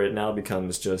where it now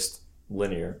becomes just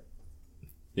linear.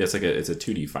 Yeah, it's a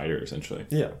 2D fighter, essentially.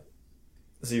 Yeah.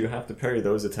 So you have to parry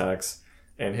those attacks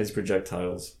and his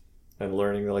projectiles and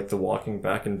learning like the walking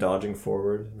back and dodging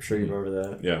forward. I'm sure you remember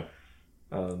that. Yeah.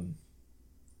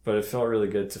 But it felt really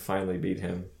good to finally beat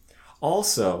him.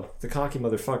 Also, the cocky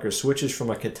motherfucker switches from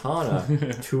a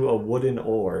katana to a wooden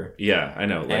oar. Yeah, I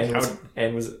know. Like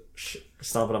and was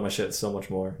stomping on my shit so much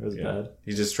more. It was bad.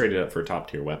 He just traded up for a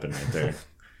top tier weapon right there.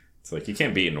 It's like, you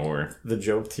can't beat an oar. The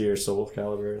joke tier Soul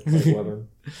Calibur weapon.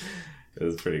 It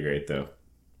was pretty great, though.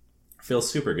 Feels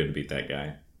super good to beat that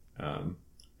guy.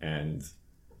 And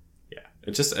yeah,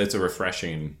 it's a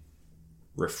refreshing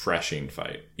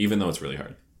fight, even though it's really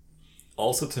hard.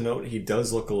 Also to note, he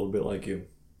does look a little bit like you.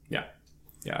 Yeah.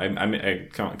 Yeah, I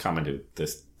commented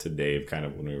this to Dave kind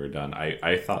of when we were done.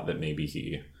 I thought that maybe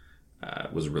he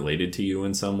was related to you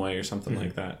in some way or something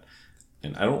like that.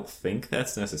 And I don't think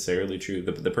that's necessarily true.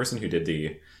 The person who did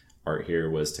the art here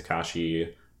was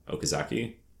Takashi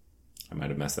Okazaki. I might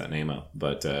have messed that name up.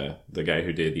 But the guy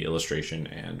who did the illustration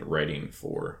and writing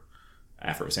for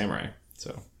Afro Samurai.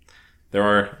 So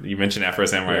you mentioned Afro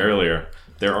Samurai earlier.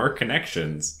 There are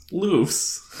connections,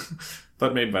 loose,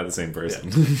 but made by the same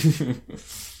person. Yeah.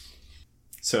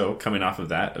 So coming off of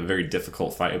that, a very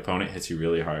difficult fight opponent hits you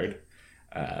really hard.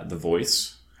 The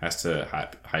voice has to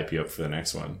hype you up for the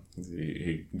next one.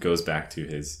 He goes back to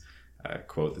his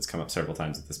quote that's come up several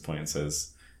times at this point and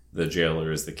says, "The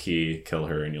jailer is the key. Kill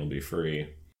her and you'll be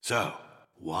free." So,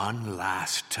 one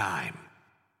last time.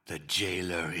 The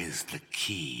jailer is the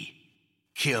key.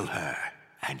 Kill her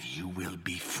and you will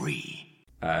be free.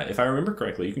 If I remember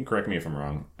correctly, you can correct me if I'm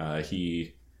wrong,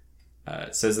 he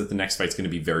says that the next fight's going to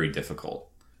be very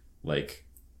difficult. Like,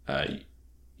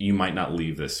 you might not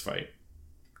leave this fight,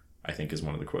 I think is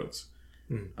one of the quotes.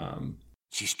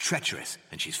 She's treacherous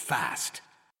and she's fast.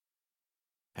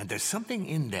 And there's something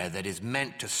in there that is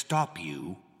meant to stop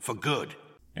you for good.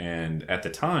 And at the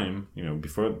time,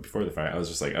 before the fight, I was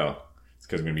just like, oh, it's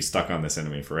because I'm going to be stuck on this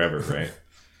enemy forever, right?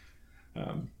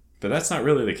 But that's not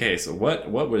really the case.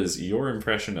 What was your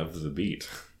impression of the beat?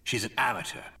 She's an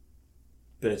amateur.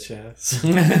 Bitch ass.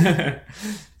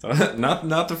 So,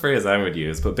 not the phrase I would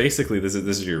use, but basically this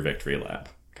is your victory lap,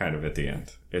 kind of at the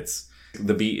end.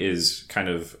 The beat is kind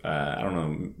of I don't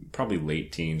know, probably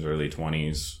late teens, early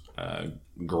 20s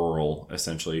girl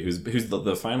essentially, who's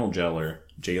the final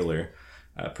jailer,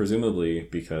 presumably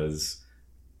because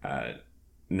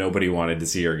nobody wanted to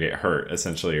see her get hurt,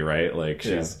 essentially, right? Like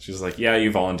she's like, yeah,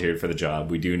 you volunteered for the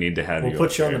job. We do need to have you. We'll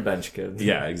put you on the bench, kid.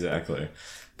 Yeah, exactly.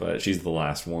 But she's the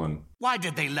last one. Why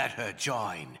did they let her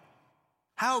join?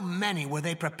 How many were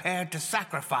they prepared to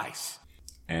sacrifice?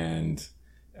 And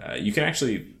you can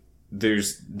actually,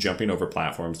 there's jumping over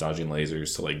platforms, dodging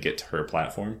lasers to like get to her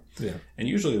platform. Yeah. And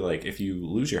usually, like, if you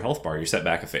lose your health bar, you're set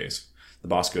back a phase. The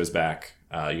boss goes back.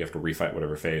 You have to refight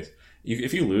whatever phase.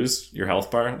 If you lose your health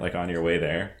bar, like on your way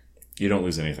there, you don't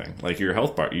lose anything. Like your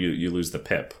health bar, you lose the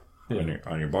pip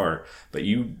on your bar, but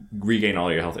you regain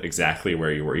all your health exactly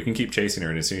where you were. You can keep chasing her,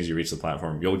 and as soon as you reach the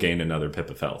platform, you'll gain another pip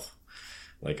of health,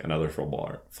 like another full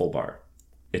bar.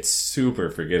 It's super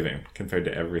forgiving compared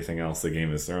to everything else the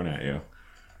game has thrown at you.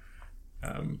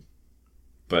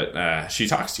 But she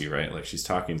talks to you, right? Like she's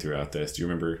talking throughout this. Do you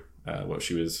remember what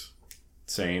she was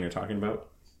saying or talking about?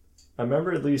 I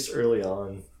remember at least early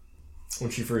on when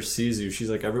she first sees you, she's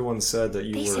like, everyone said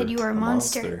that They said you were a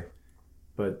monster.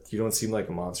 But you don't seem like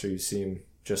a monster. You seem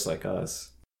just like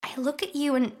us. I look at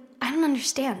you and I don't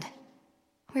understand.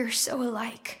 We're so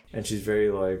alike. And she's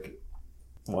very like,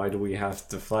 why do we have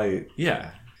to fight?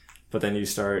 Yeah. But then you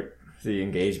start the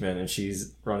engagement and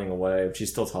she's running away. But she's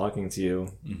still talking to you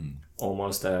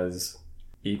almost as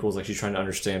equals. Like she's trying to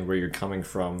understand where you're coming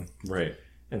from. Right.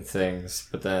 And things.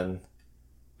 But then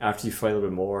after you fight a little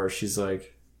bit more, she's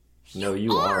like, no,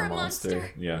 you are a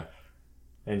monster. Yeah.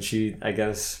 And she, I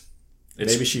guess,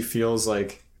 maybe she feels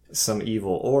like some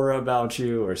evil aura about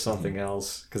you or something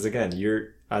else. Because again,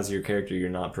 as your character, you're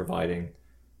not providing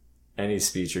any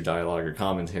speech or dialogue or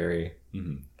commentary.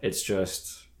 It's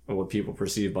just what people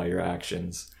perceive by your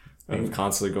actions of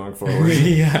constantly going forward.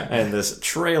 And this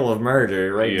trail of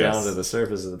murder down to the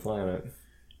surface of the planet.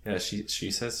 Yeah,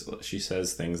 she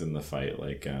says things in the fight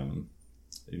like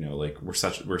like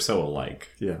we're so alike.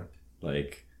 Yeah.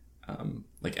 Like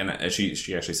and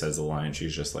she actually says the line,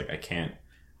 she's just like, I can't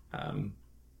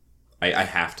I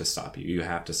have to stop you. You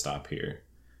have to stop here.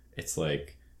 It's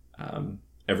like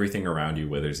everything around you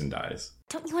withers and dies.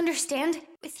 Don't you understand?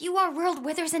 With you, our world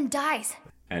withers and dies.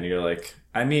 And you're like,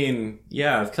 I mean,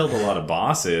 yeah, I've killed a lot of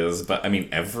bosses, but I mean,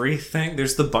 everything?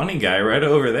 There's the bunny guy right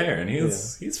over there, and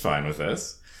he's fine with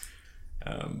this.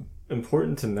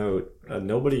 Important to note,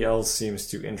 nobody else seems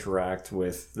to interact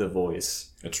with the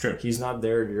voice. It's true. He's not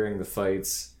there during the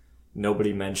fights.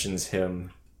 Nobody mentions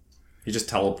him. He just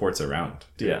teleports around.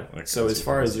 Yeah. Like, so as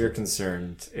far as you're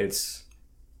concerned, it's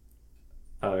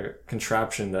a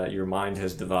contraption that your mind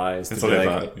has devised. That's to what be I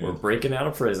like, thought. Yeah. We're breaking out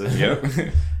of prison.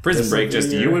 Yep. Prison break,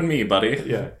 just you and me, buddy.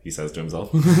 Yeah. He says to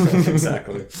himself.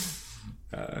 Exactly.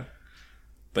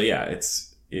 But yeah,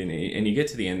 it's and you get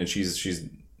to the end, and she's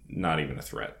not even a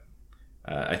threat.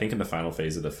 I think in the final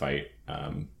phase of the fight,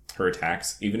 her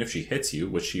attacks, even if she hits you,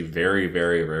 which she very,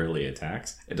 very rarely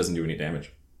attacks, it doesn't do any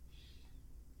damage.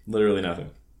 Literally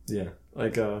nothing. Yeah.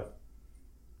 Like,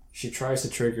 she tries to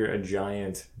trigger a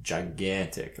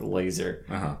gigantic laser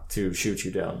to shoot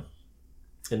you down.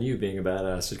 And you, being a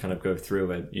badass, to kind of go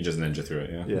through it. You just ninja through it,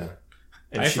 yeah. Yeah.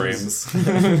 And Iframes.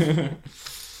 That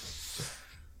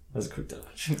was a quick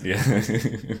dodge. Yeah.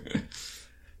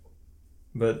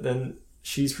 But then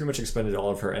she's pretty much expended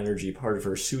all of her energy. Part of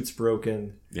her suit's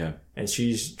broken. Yeah. And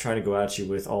she's trying to go at you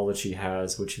with all that she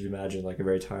has, which you imagine like a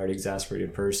very tired,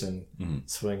 exasperated person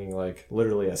swinging like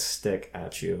literally a stick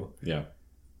at you. Yeah.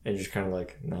 And you're just kind of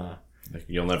like, nah. Like,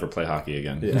 you'll never play hockey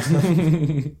again. Yeah.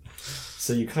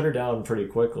 So you cut her down pretty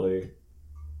quickly,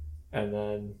 and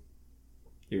then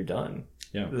you're done.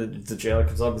 Yeah. The jailer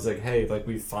comes up. He's like, "Hey, like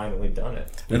we've finally done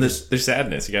it." And there's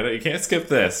sadness. You can't skip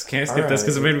this. Can't skip this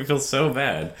because it made me feel so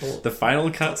bad. The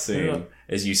final cutscene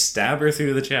is you stab her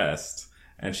through the chest,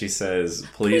 and she says,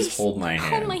 "Please hold my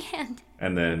hand." Hold my hand.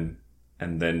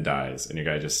 And then dies, and your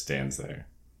guy just stands there.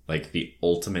 Like the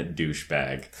ultimate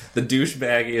douchebag. The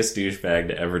douchebaggiest douchebag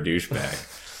to ever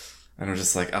douchebag. And I'm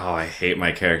just like, oh, I hate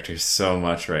my character so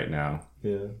much right now.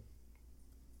 Yeah.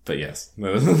 But yes.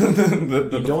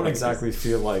 You don't exactly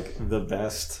feel like the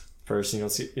best person.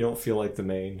 You don't feel like the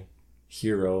main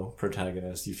hero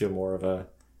protagonist. You feel more of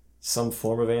some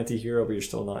form of anti-hero, but you're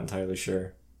still not entirely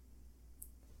sure.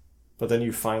 But then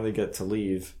you finally get to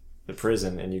leave the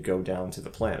prison and you go down to the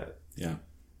planet. Yeah.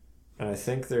 And I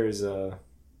think there's a...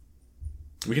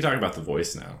 We can talk about the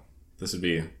voice now. This would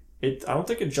be... I don't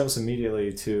think it jumps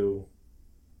immediately to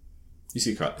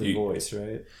the voice,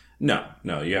 right? No.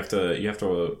 You have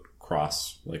to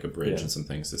cross like a bridge and some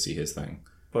things to see his thing.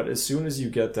 But as soon as you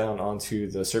get down onto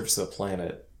the surface of the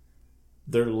planet,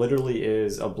 there literally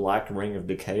is a black ring of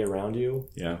decay around you.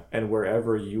 Yeah. And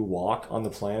wherever you walk on the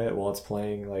planet while it's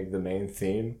playing like the main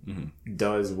theme,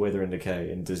 does wither and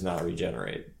decay and does not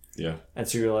regenerate. Yeah. And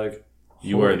so you're like,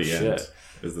 "You Are the shit." End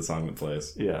is the song that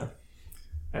plays. Yeah.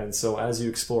 And so as you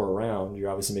explore around, you're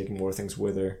obviously making more things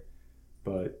wither,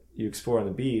 but you explore on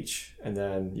the beach and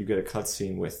then you get a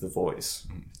cutscene with the voice.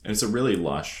 And it's a really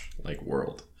lush like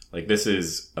world. Like this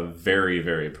is a very,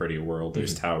 very pretty world.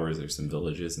 There's towers, there's some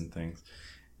villages and things.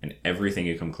 And everything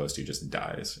you come close to just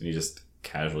dies. And he just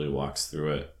casually walks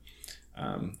through it.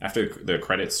 After the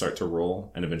credits start to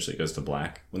roll and eventually it goes to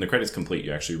black, when the credits complete,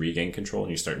 you actually regain control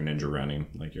and you start ninja running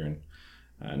like you're in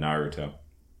Naruto.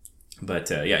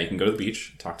 But you can go to the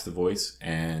beach, talk to the voice,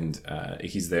 and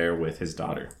he's there with his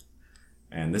daughter.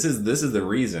 And this is the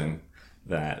reason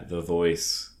that the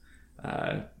voice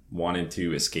wanted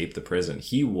to escape the prison.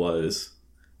 He was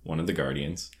one of the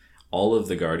guardians. All of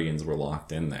the guardians were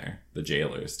locked in there, the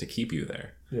jailers, to keep you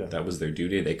there. Yeah. That was their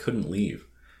duty. They couldn't leave.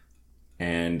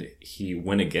 And he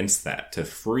went against that to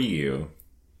free you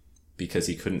because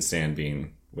he couldn't stand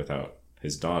being without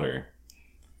his daughter.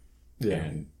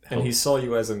 Yeah. And he saw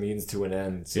you as a means to an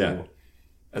end to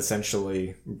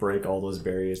essentially break all those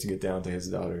barriers to get down to his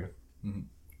daughter. Mm-hmm.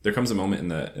 There comes a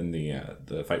moment in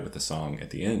the fight with the song at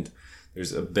the end.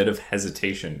 There's a bit of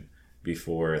hesitation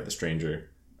before the stranger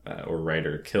or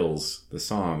writer kills the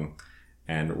song,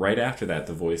 and right after that,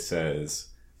 the voice says,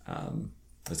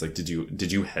 "It's like,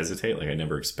 did you hesitate? Like I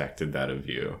never expected that of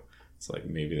you. It's like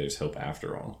maybe there's hope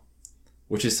after all,"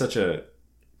 which is such a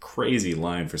crazy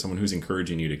line for someone who's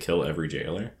encouraging you to kill every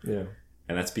jailer. Yeah,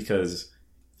 and that's because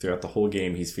throughout the whole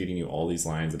game, he's feeding you all these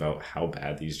lines about how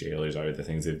bad these jailers are, the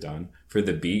things they've done. For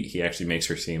the beat, he actually makes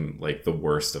her seem like the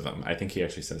worst of them. I think he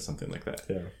actually says something like that.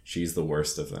 Yeah. She's the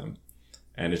worst of them.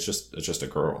 And it's just a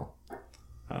girl.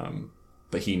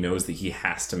 But he knows that he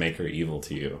has to make her evil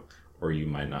to you, or you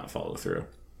might not follow through.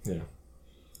 Yeah.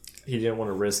 He didn't want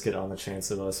to risk it on the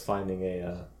chance of us finding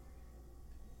a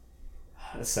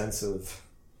sense of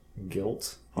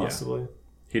guilt, possibly. Yeah.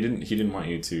 He didn't want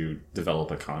you to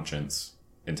develop a conscience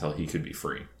until he could be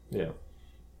free. Yeah.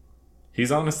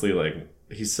 He's honestly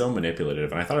he's so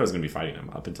manipulative, and I thought I was going to be fighting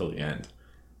him up until the end,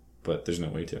 but there's no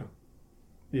way to.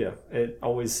 Yeah, it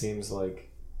always seems like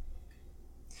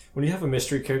when you have a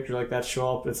mystery character like that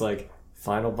show up, it's like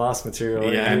final boss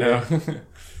material. Yeah, I know.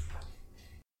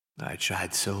 I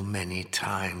tried so many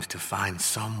times to find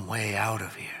some way out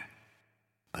of here,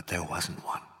 but there wasn't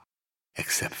one,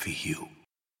 except for you.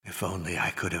 If only I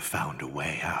could have found a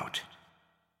way out.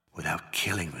 Without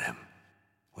killing them,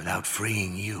 without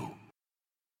freeing you.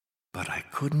 But I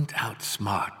couldn't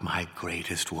outsmart my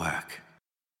greatest work.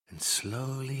 And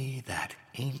slowly that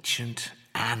ancient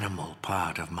animal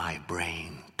part of my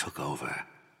brain took over.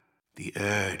 The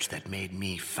urge that made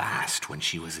me fast when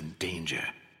she was in danger,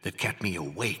 that kept me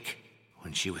awake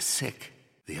when she was sick.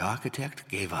 The architect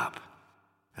gave up,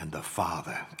 and the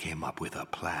father came up with a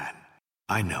plan.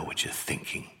 I know what you're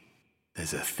thinking.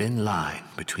 There's a thin line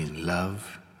between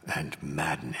love and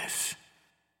madness.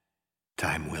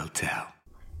 Time will tell.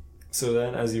 So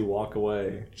then, as you walk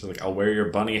away... She's like, "I'll wear your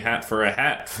bunny hat for a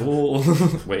hat, fool."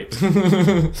 Wait.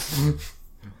 Your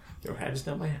hat is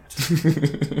not my hat.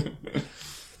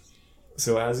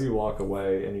 So as you walk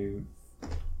away, and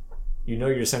you know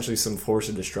you're essentially some force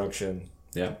of destruction.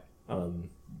 Yeah.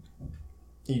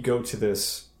 You go to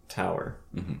this tower.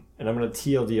 Mm-hmm. And I'm going to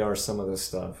TLDR some of this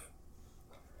stuff.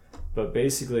 But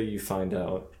basically, you find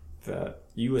out that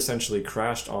you essentially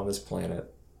crashed on this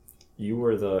planet. You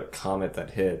were the comet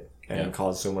that hit and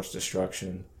caused so much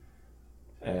destruction.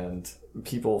 And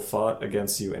people fought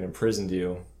against you and imprisoned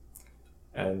you.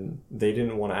 and they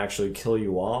didn't want to actually kill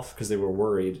you off because they were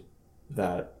worried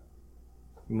that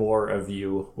more of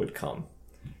you would come.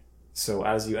 So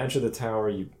as you enter the tower,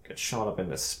 you get shot up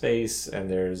into space, and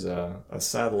there's a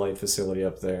satellite facility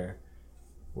up there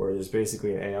where there's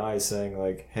basically an AI saying,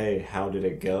 like, hey, how did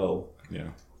it go? Yeah.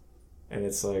 And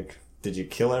it's like, did you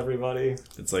kill everybody?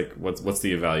 It's like, what's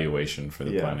the evaluation for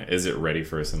the planet? Is it ready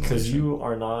for assimilation? Because you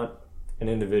are not an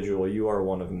individual. You are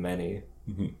one of many.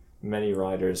 Mm-hmm. Many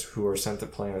riders who are sent to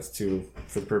planets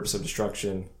for the purpose of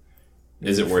destruction.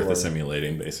 Is it worth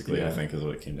assimilating, basically, Yeah. I think is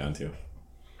what it came down to.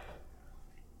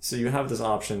 So you have this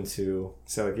option to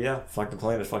say, like, yeah, fuck the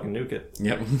planet, fucking nuke it.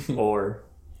 Yep. Or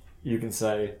you can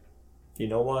say, you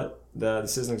know what,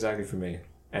 this isn't exactly for me.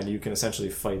 And you can essentially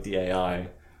fight the AI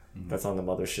that's on the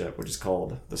mothership, which is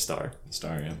called the Star. The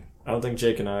Star, yeah. I don't think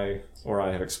Jake and I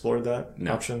have explored that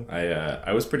No. option.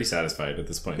 I was pretty satisfied at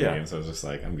this point in the game, so I was just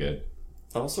like, I'm good.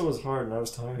 Also, it was hard and I was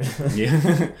tired.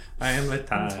 Yeah. I am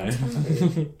tired.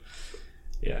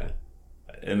 Yeah.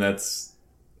 And it's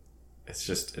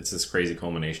this crazy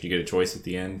culmination. You get a choice at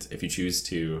the end. If you choose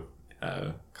to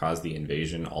cause the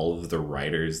invasion, all of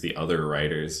the other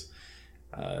riders,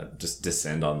 just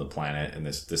descend on the planet in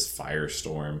this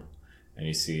firestorm. And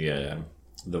you see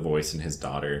the voice and his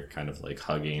daughter kind of like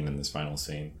hugging in this final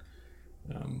scene.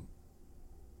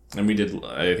 And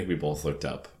I think we both looked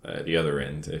up at the other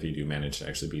end, if you do manage to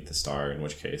actually beat the Star, in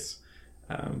which case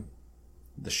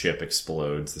the ship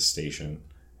explodes, the station,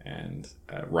 and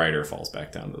Ryder falls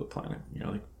back down to the planet. You're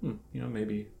like,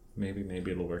 maybe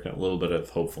it'll work out. A little bit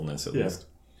of hopefulness at least.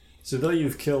 So though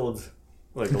you've killed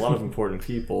like a lot of important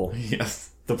people,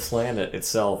 Yes. the planet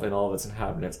itself and all of its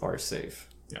inhabitants are safe.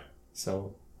 Yeah.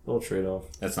 So, a little trade-off.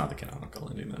 That's not the canonical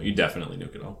ending, though. You definitely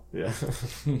nuke it all. Yeah.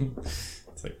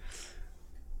 It's like,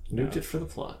 Nuked it for the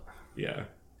plot. yeah.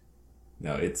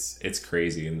 No, it's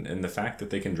crazy. And the fact that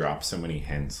they can drop so many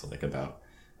hints, like about...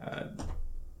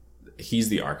 he's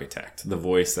the architect. The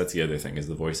voice, that's the other thing, is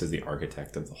the voice is the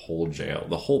architect of the whole jail,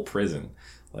 the whole prison.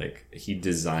 Like, he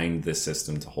designed this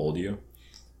system to hold you.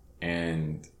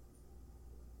 And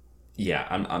yeah,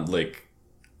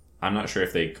 I'm not sure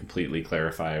if they completely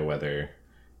clarify whether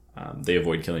they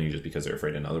avoid killing you just because they're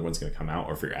afraid another one's going to come out,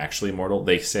 or if you're actually immortal.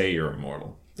 They say you're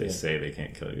immortal. They say they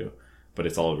can't kill you, but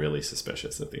it's all really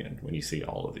suspicious at the end when you see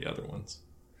all of the other ones.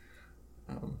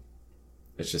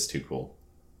 It's just too cool.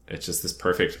 It's just this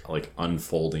perfect like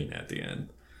unfolding at the end.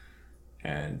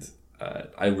 And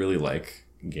I really like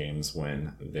games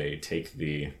when they take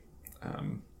they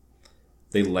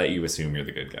let you assume you're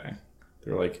the good guy.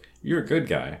 They're like, you're a good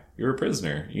guy, you're a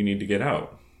prisoner, you need to get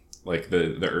out. Like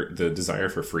the desire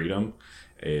for freedom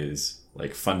is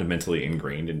like fundamentally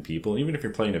ingrained in people. Even if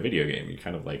you're playing a video game, you're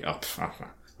kind of like,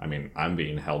 I mean, I'm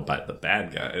being held by the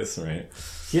bad guys, right?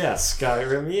 Yeah,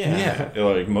 Skyrim, yeah.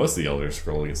 Like most of the Elder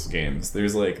Scrolls games,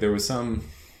 there was some,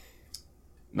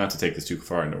 not to take this too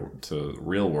far into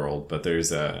real world, but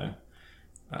there's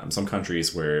some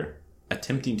countries where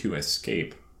attempting to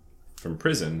escape from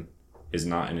prison is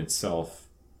not in itself,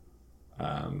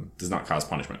 does not cause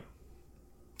punishment.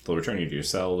 They'll return you to your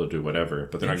cell, they'll do whatever,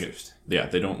 but they're not.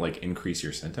 They don't like increase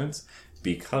your sentence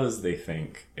because they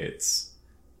think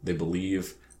they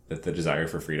believe that the desire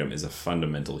for freedom is a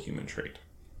fundamental human trait.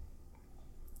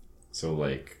 So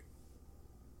like,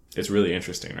 it's really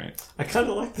interesting, right? I kind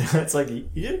of like that. It's like, you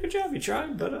did a good job, you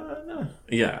tried, but no.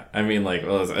 Yeah, I mean, like,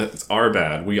 well, it's our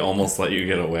bad. We almost let you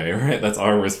get away, right? That's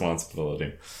our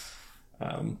responsibility.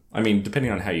 I mean,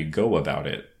 depending on how you go about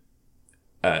it,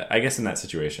 I guess in that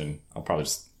situation, I'll probably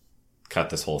just cut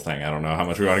this whole thing. I don't know how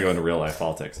much we want to go into real life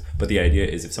politics. But the idea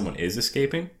is if someone is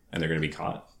escaping and they're going to be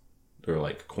caught or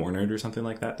like cornered or something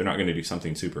like that, they're not going to do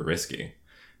something super risky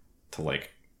to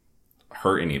like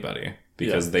hurt anybody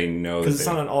because they know that it's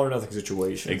not an all or nothing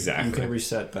situation. Exactly. You can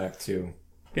reset back to...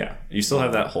 Yeah. You still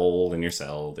have that hole in your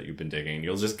cell that you've been digging.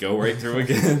 You'll just go right through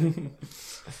again.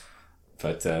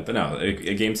 But no,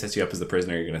 a game sets you up as the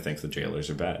prisoner. You're going to think the jailers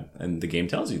are bad. And the game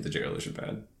tells you the jailers are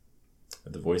bad.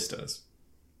 The voice does.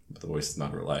 But the voice is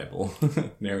not a reliable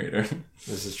narrator.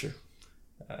 This is true.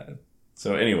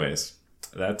 So anyways,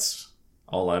 that's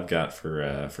all I've got for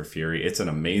Furi. It's an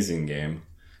amazing game.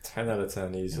 10 out of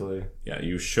 10 easily. Yeah,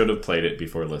 you should have played it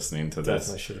before listening to this.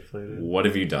 Definitely should have played it. What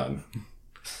have you done?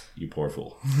 You poor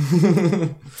fool.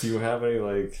 Do you have any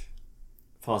like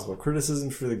possible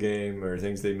criticisms for the game, or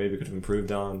things they maybe could have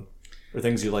improved on, or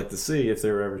things you'd like to see if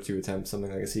they were ever to attempt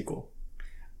something like a sequel?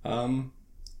 I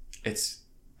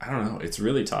don't know. It's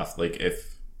really tough. Like,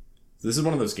 if this is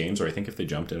one of those games where I think if they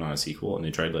jumped in on a sequel and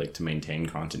they tried like to maintain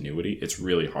continuity, it's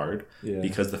really hard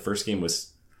because the first game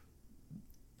was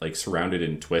like surrounded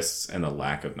in twists and a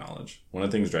lack of knowledge. One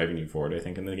of the things driving you forward, I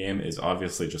think, in the game is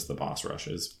obviously just the boss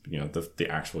rushes, you know, the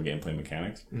actual gameplay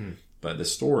mechanics. But the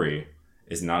story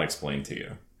is not explained to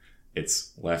you.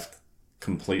 It's left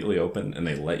completely open and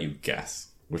they let you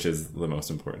guess, which is the most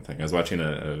important thing. I was watching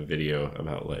a video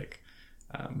about like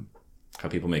how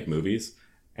people make movies,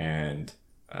 and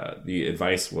the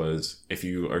advice was, if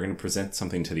you are going to present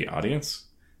something to the audience,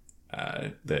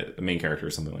 the main character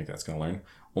or something like that's going to learn,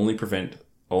 only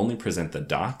present the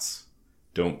dots,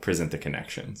 don't present the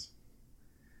connections.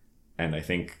 And I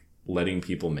think letting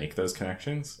people make those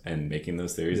connections and making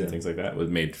those theories and things like that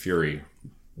made Furi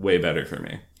way better for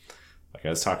me. Like, I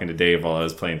was talking to Dave while I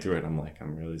was playing through it. I'm like,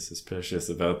 I'm really suspicious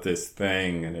about this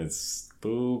thing, and it's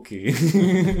spooky.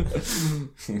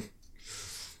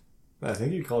 I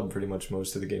think you called pretty much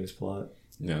most of the game's plot.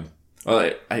 Yeah.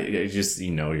 Well, I just,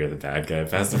 you know, you're the bad guy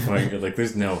past the point. You're like,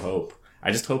 there's no hope.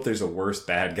 I just hope there's a worse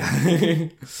bad guy.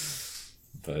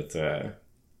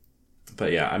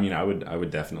 But yeah, I mean, I would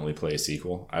definitely play a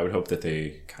sequel. I would hope that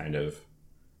they kind of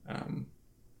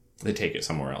they take it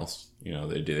somewhere else. You know,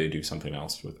 they do something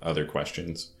else with other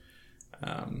questions,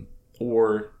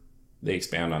 or they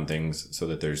expand on things so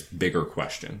that there's bigger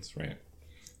questions. Right?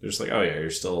 They're just like, oh yeah,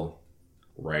 you're still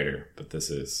writer, but this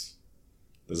is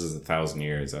 1,000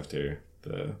 years after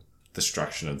the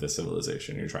destruction of this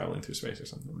civilization. You're traveling through space or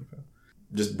something like that.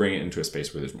 Just bring it into a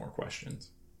space where there's more questions.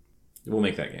 We'll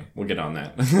make that game. We'll get on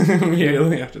that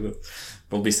immediately after this.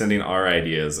 We'll be sending our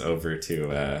ideas over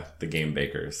to the game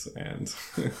bakers, and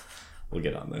we'll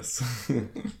get on this.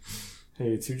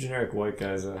 Hey, two generic white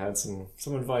guys that had some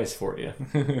advice for you.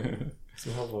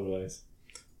 Some helpful advice.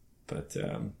 But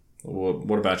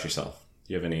what about yourself?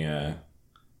 Do you have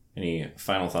any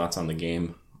final thoughts on the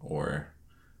game, or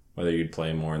whether you'd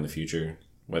play more in the future?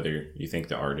 Whether you think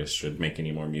the artist should make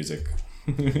any more music?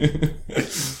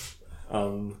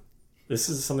 This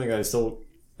is something I still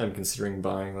am considering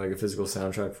buying, like a physical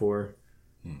soundtrack for.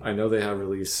 I know they have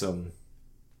released some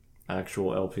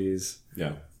actual LPs.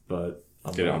 Yeah. But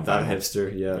I'm not that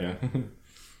hipster yet. Yeah.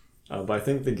 But I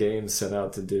think the game set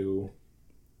out to do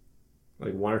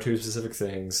like one or two specific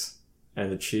things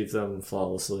and achieve them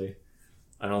flawlessly.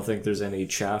 I don't think there's any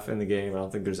chaff in the game. I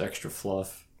don't think there's extra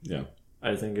fluff. Yeah.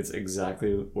 I think it's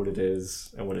exactly what it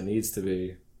is and what it needs to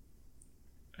be.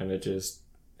 And it just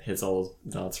hits all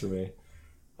dots for me.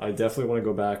 I definitely want to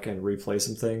go back and replay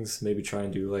some things. Maybe try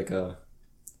and do like a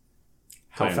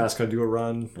how fast can I do a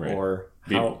run, right. Or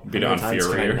how many times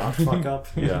can I not fuck up?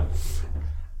 Yeah,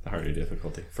 the harder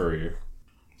difficulty. Furrier.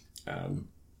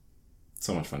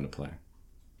 So much fun to play.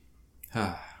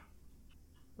 I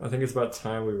think it's about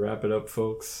time we wrap it up,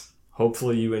 folks.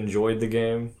 Hopefully you enjoyed the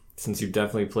game, since you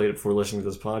definitely played it before listening to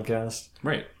this podcast.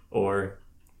 Right. Or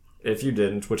if you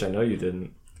didn't, which I know you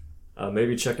didn't,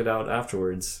 maybe check it out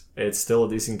afterwards. It's still a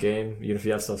decent game, even if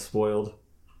you have stuff spoiled.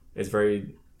 It's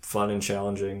very fun and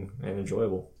challenging and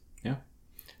enjoyable. Yeah.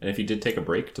 And if you did take a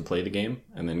break to play the game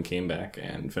and then came back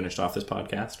and finished off this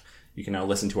podcast, you can now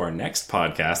listen to our next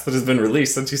podcast that has been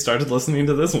released since you started listening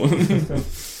to this one.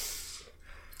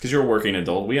 Because you're a working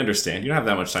adult. We understand. You don't have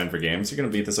that much time for games. You're going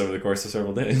to beat this over the course of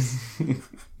several days.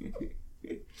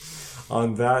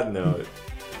 On that note,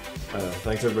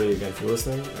 thanks everybody again for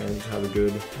listening, and have a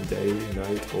good day,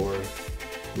 night, or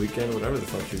weekend, whatever the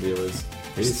fuck your deal is.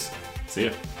 Peace. See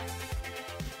ya.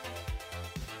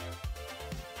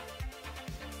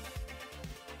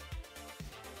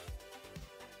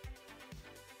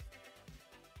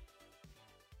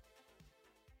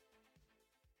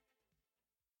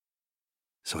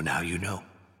 So now you know.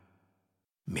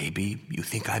 Maybe you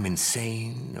think I'm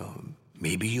insane, or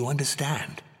maybe you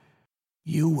understand.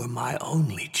 You were my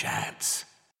only chance.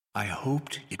 I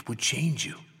hoped it would change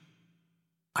you.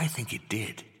 I think it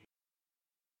did.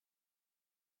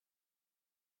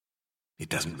 It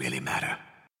doesn't really matter.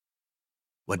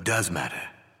 What does matter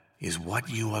is what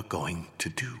you are going to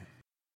do.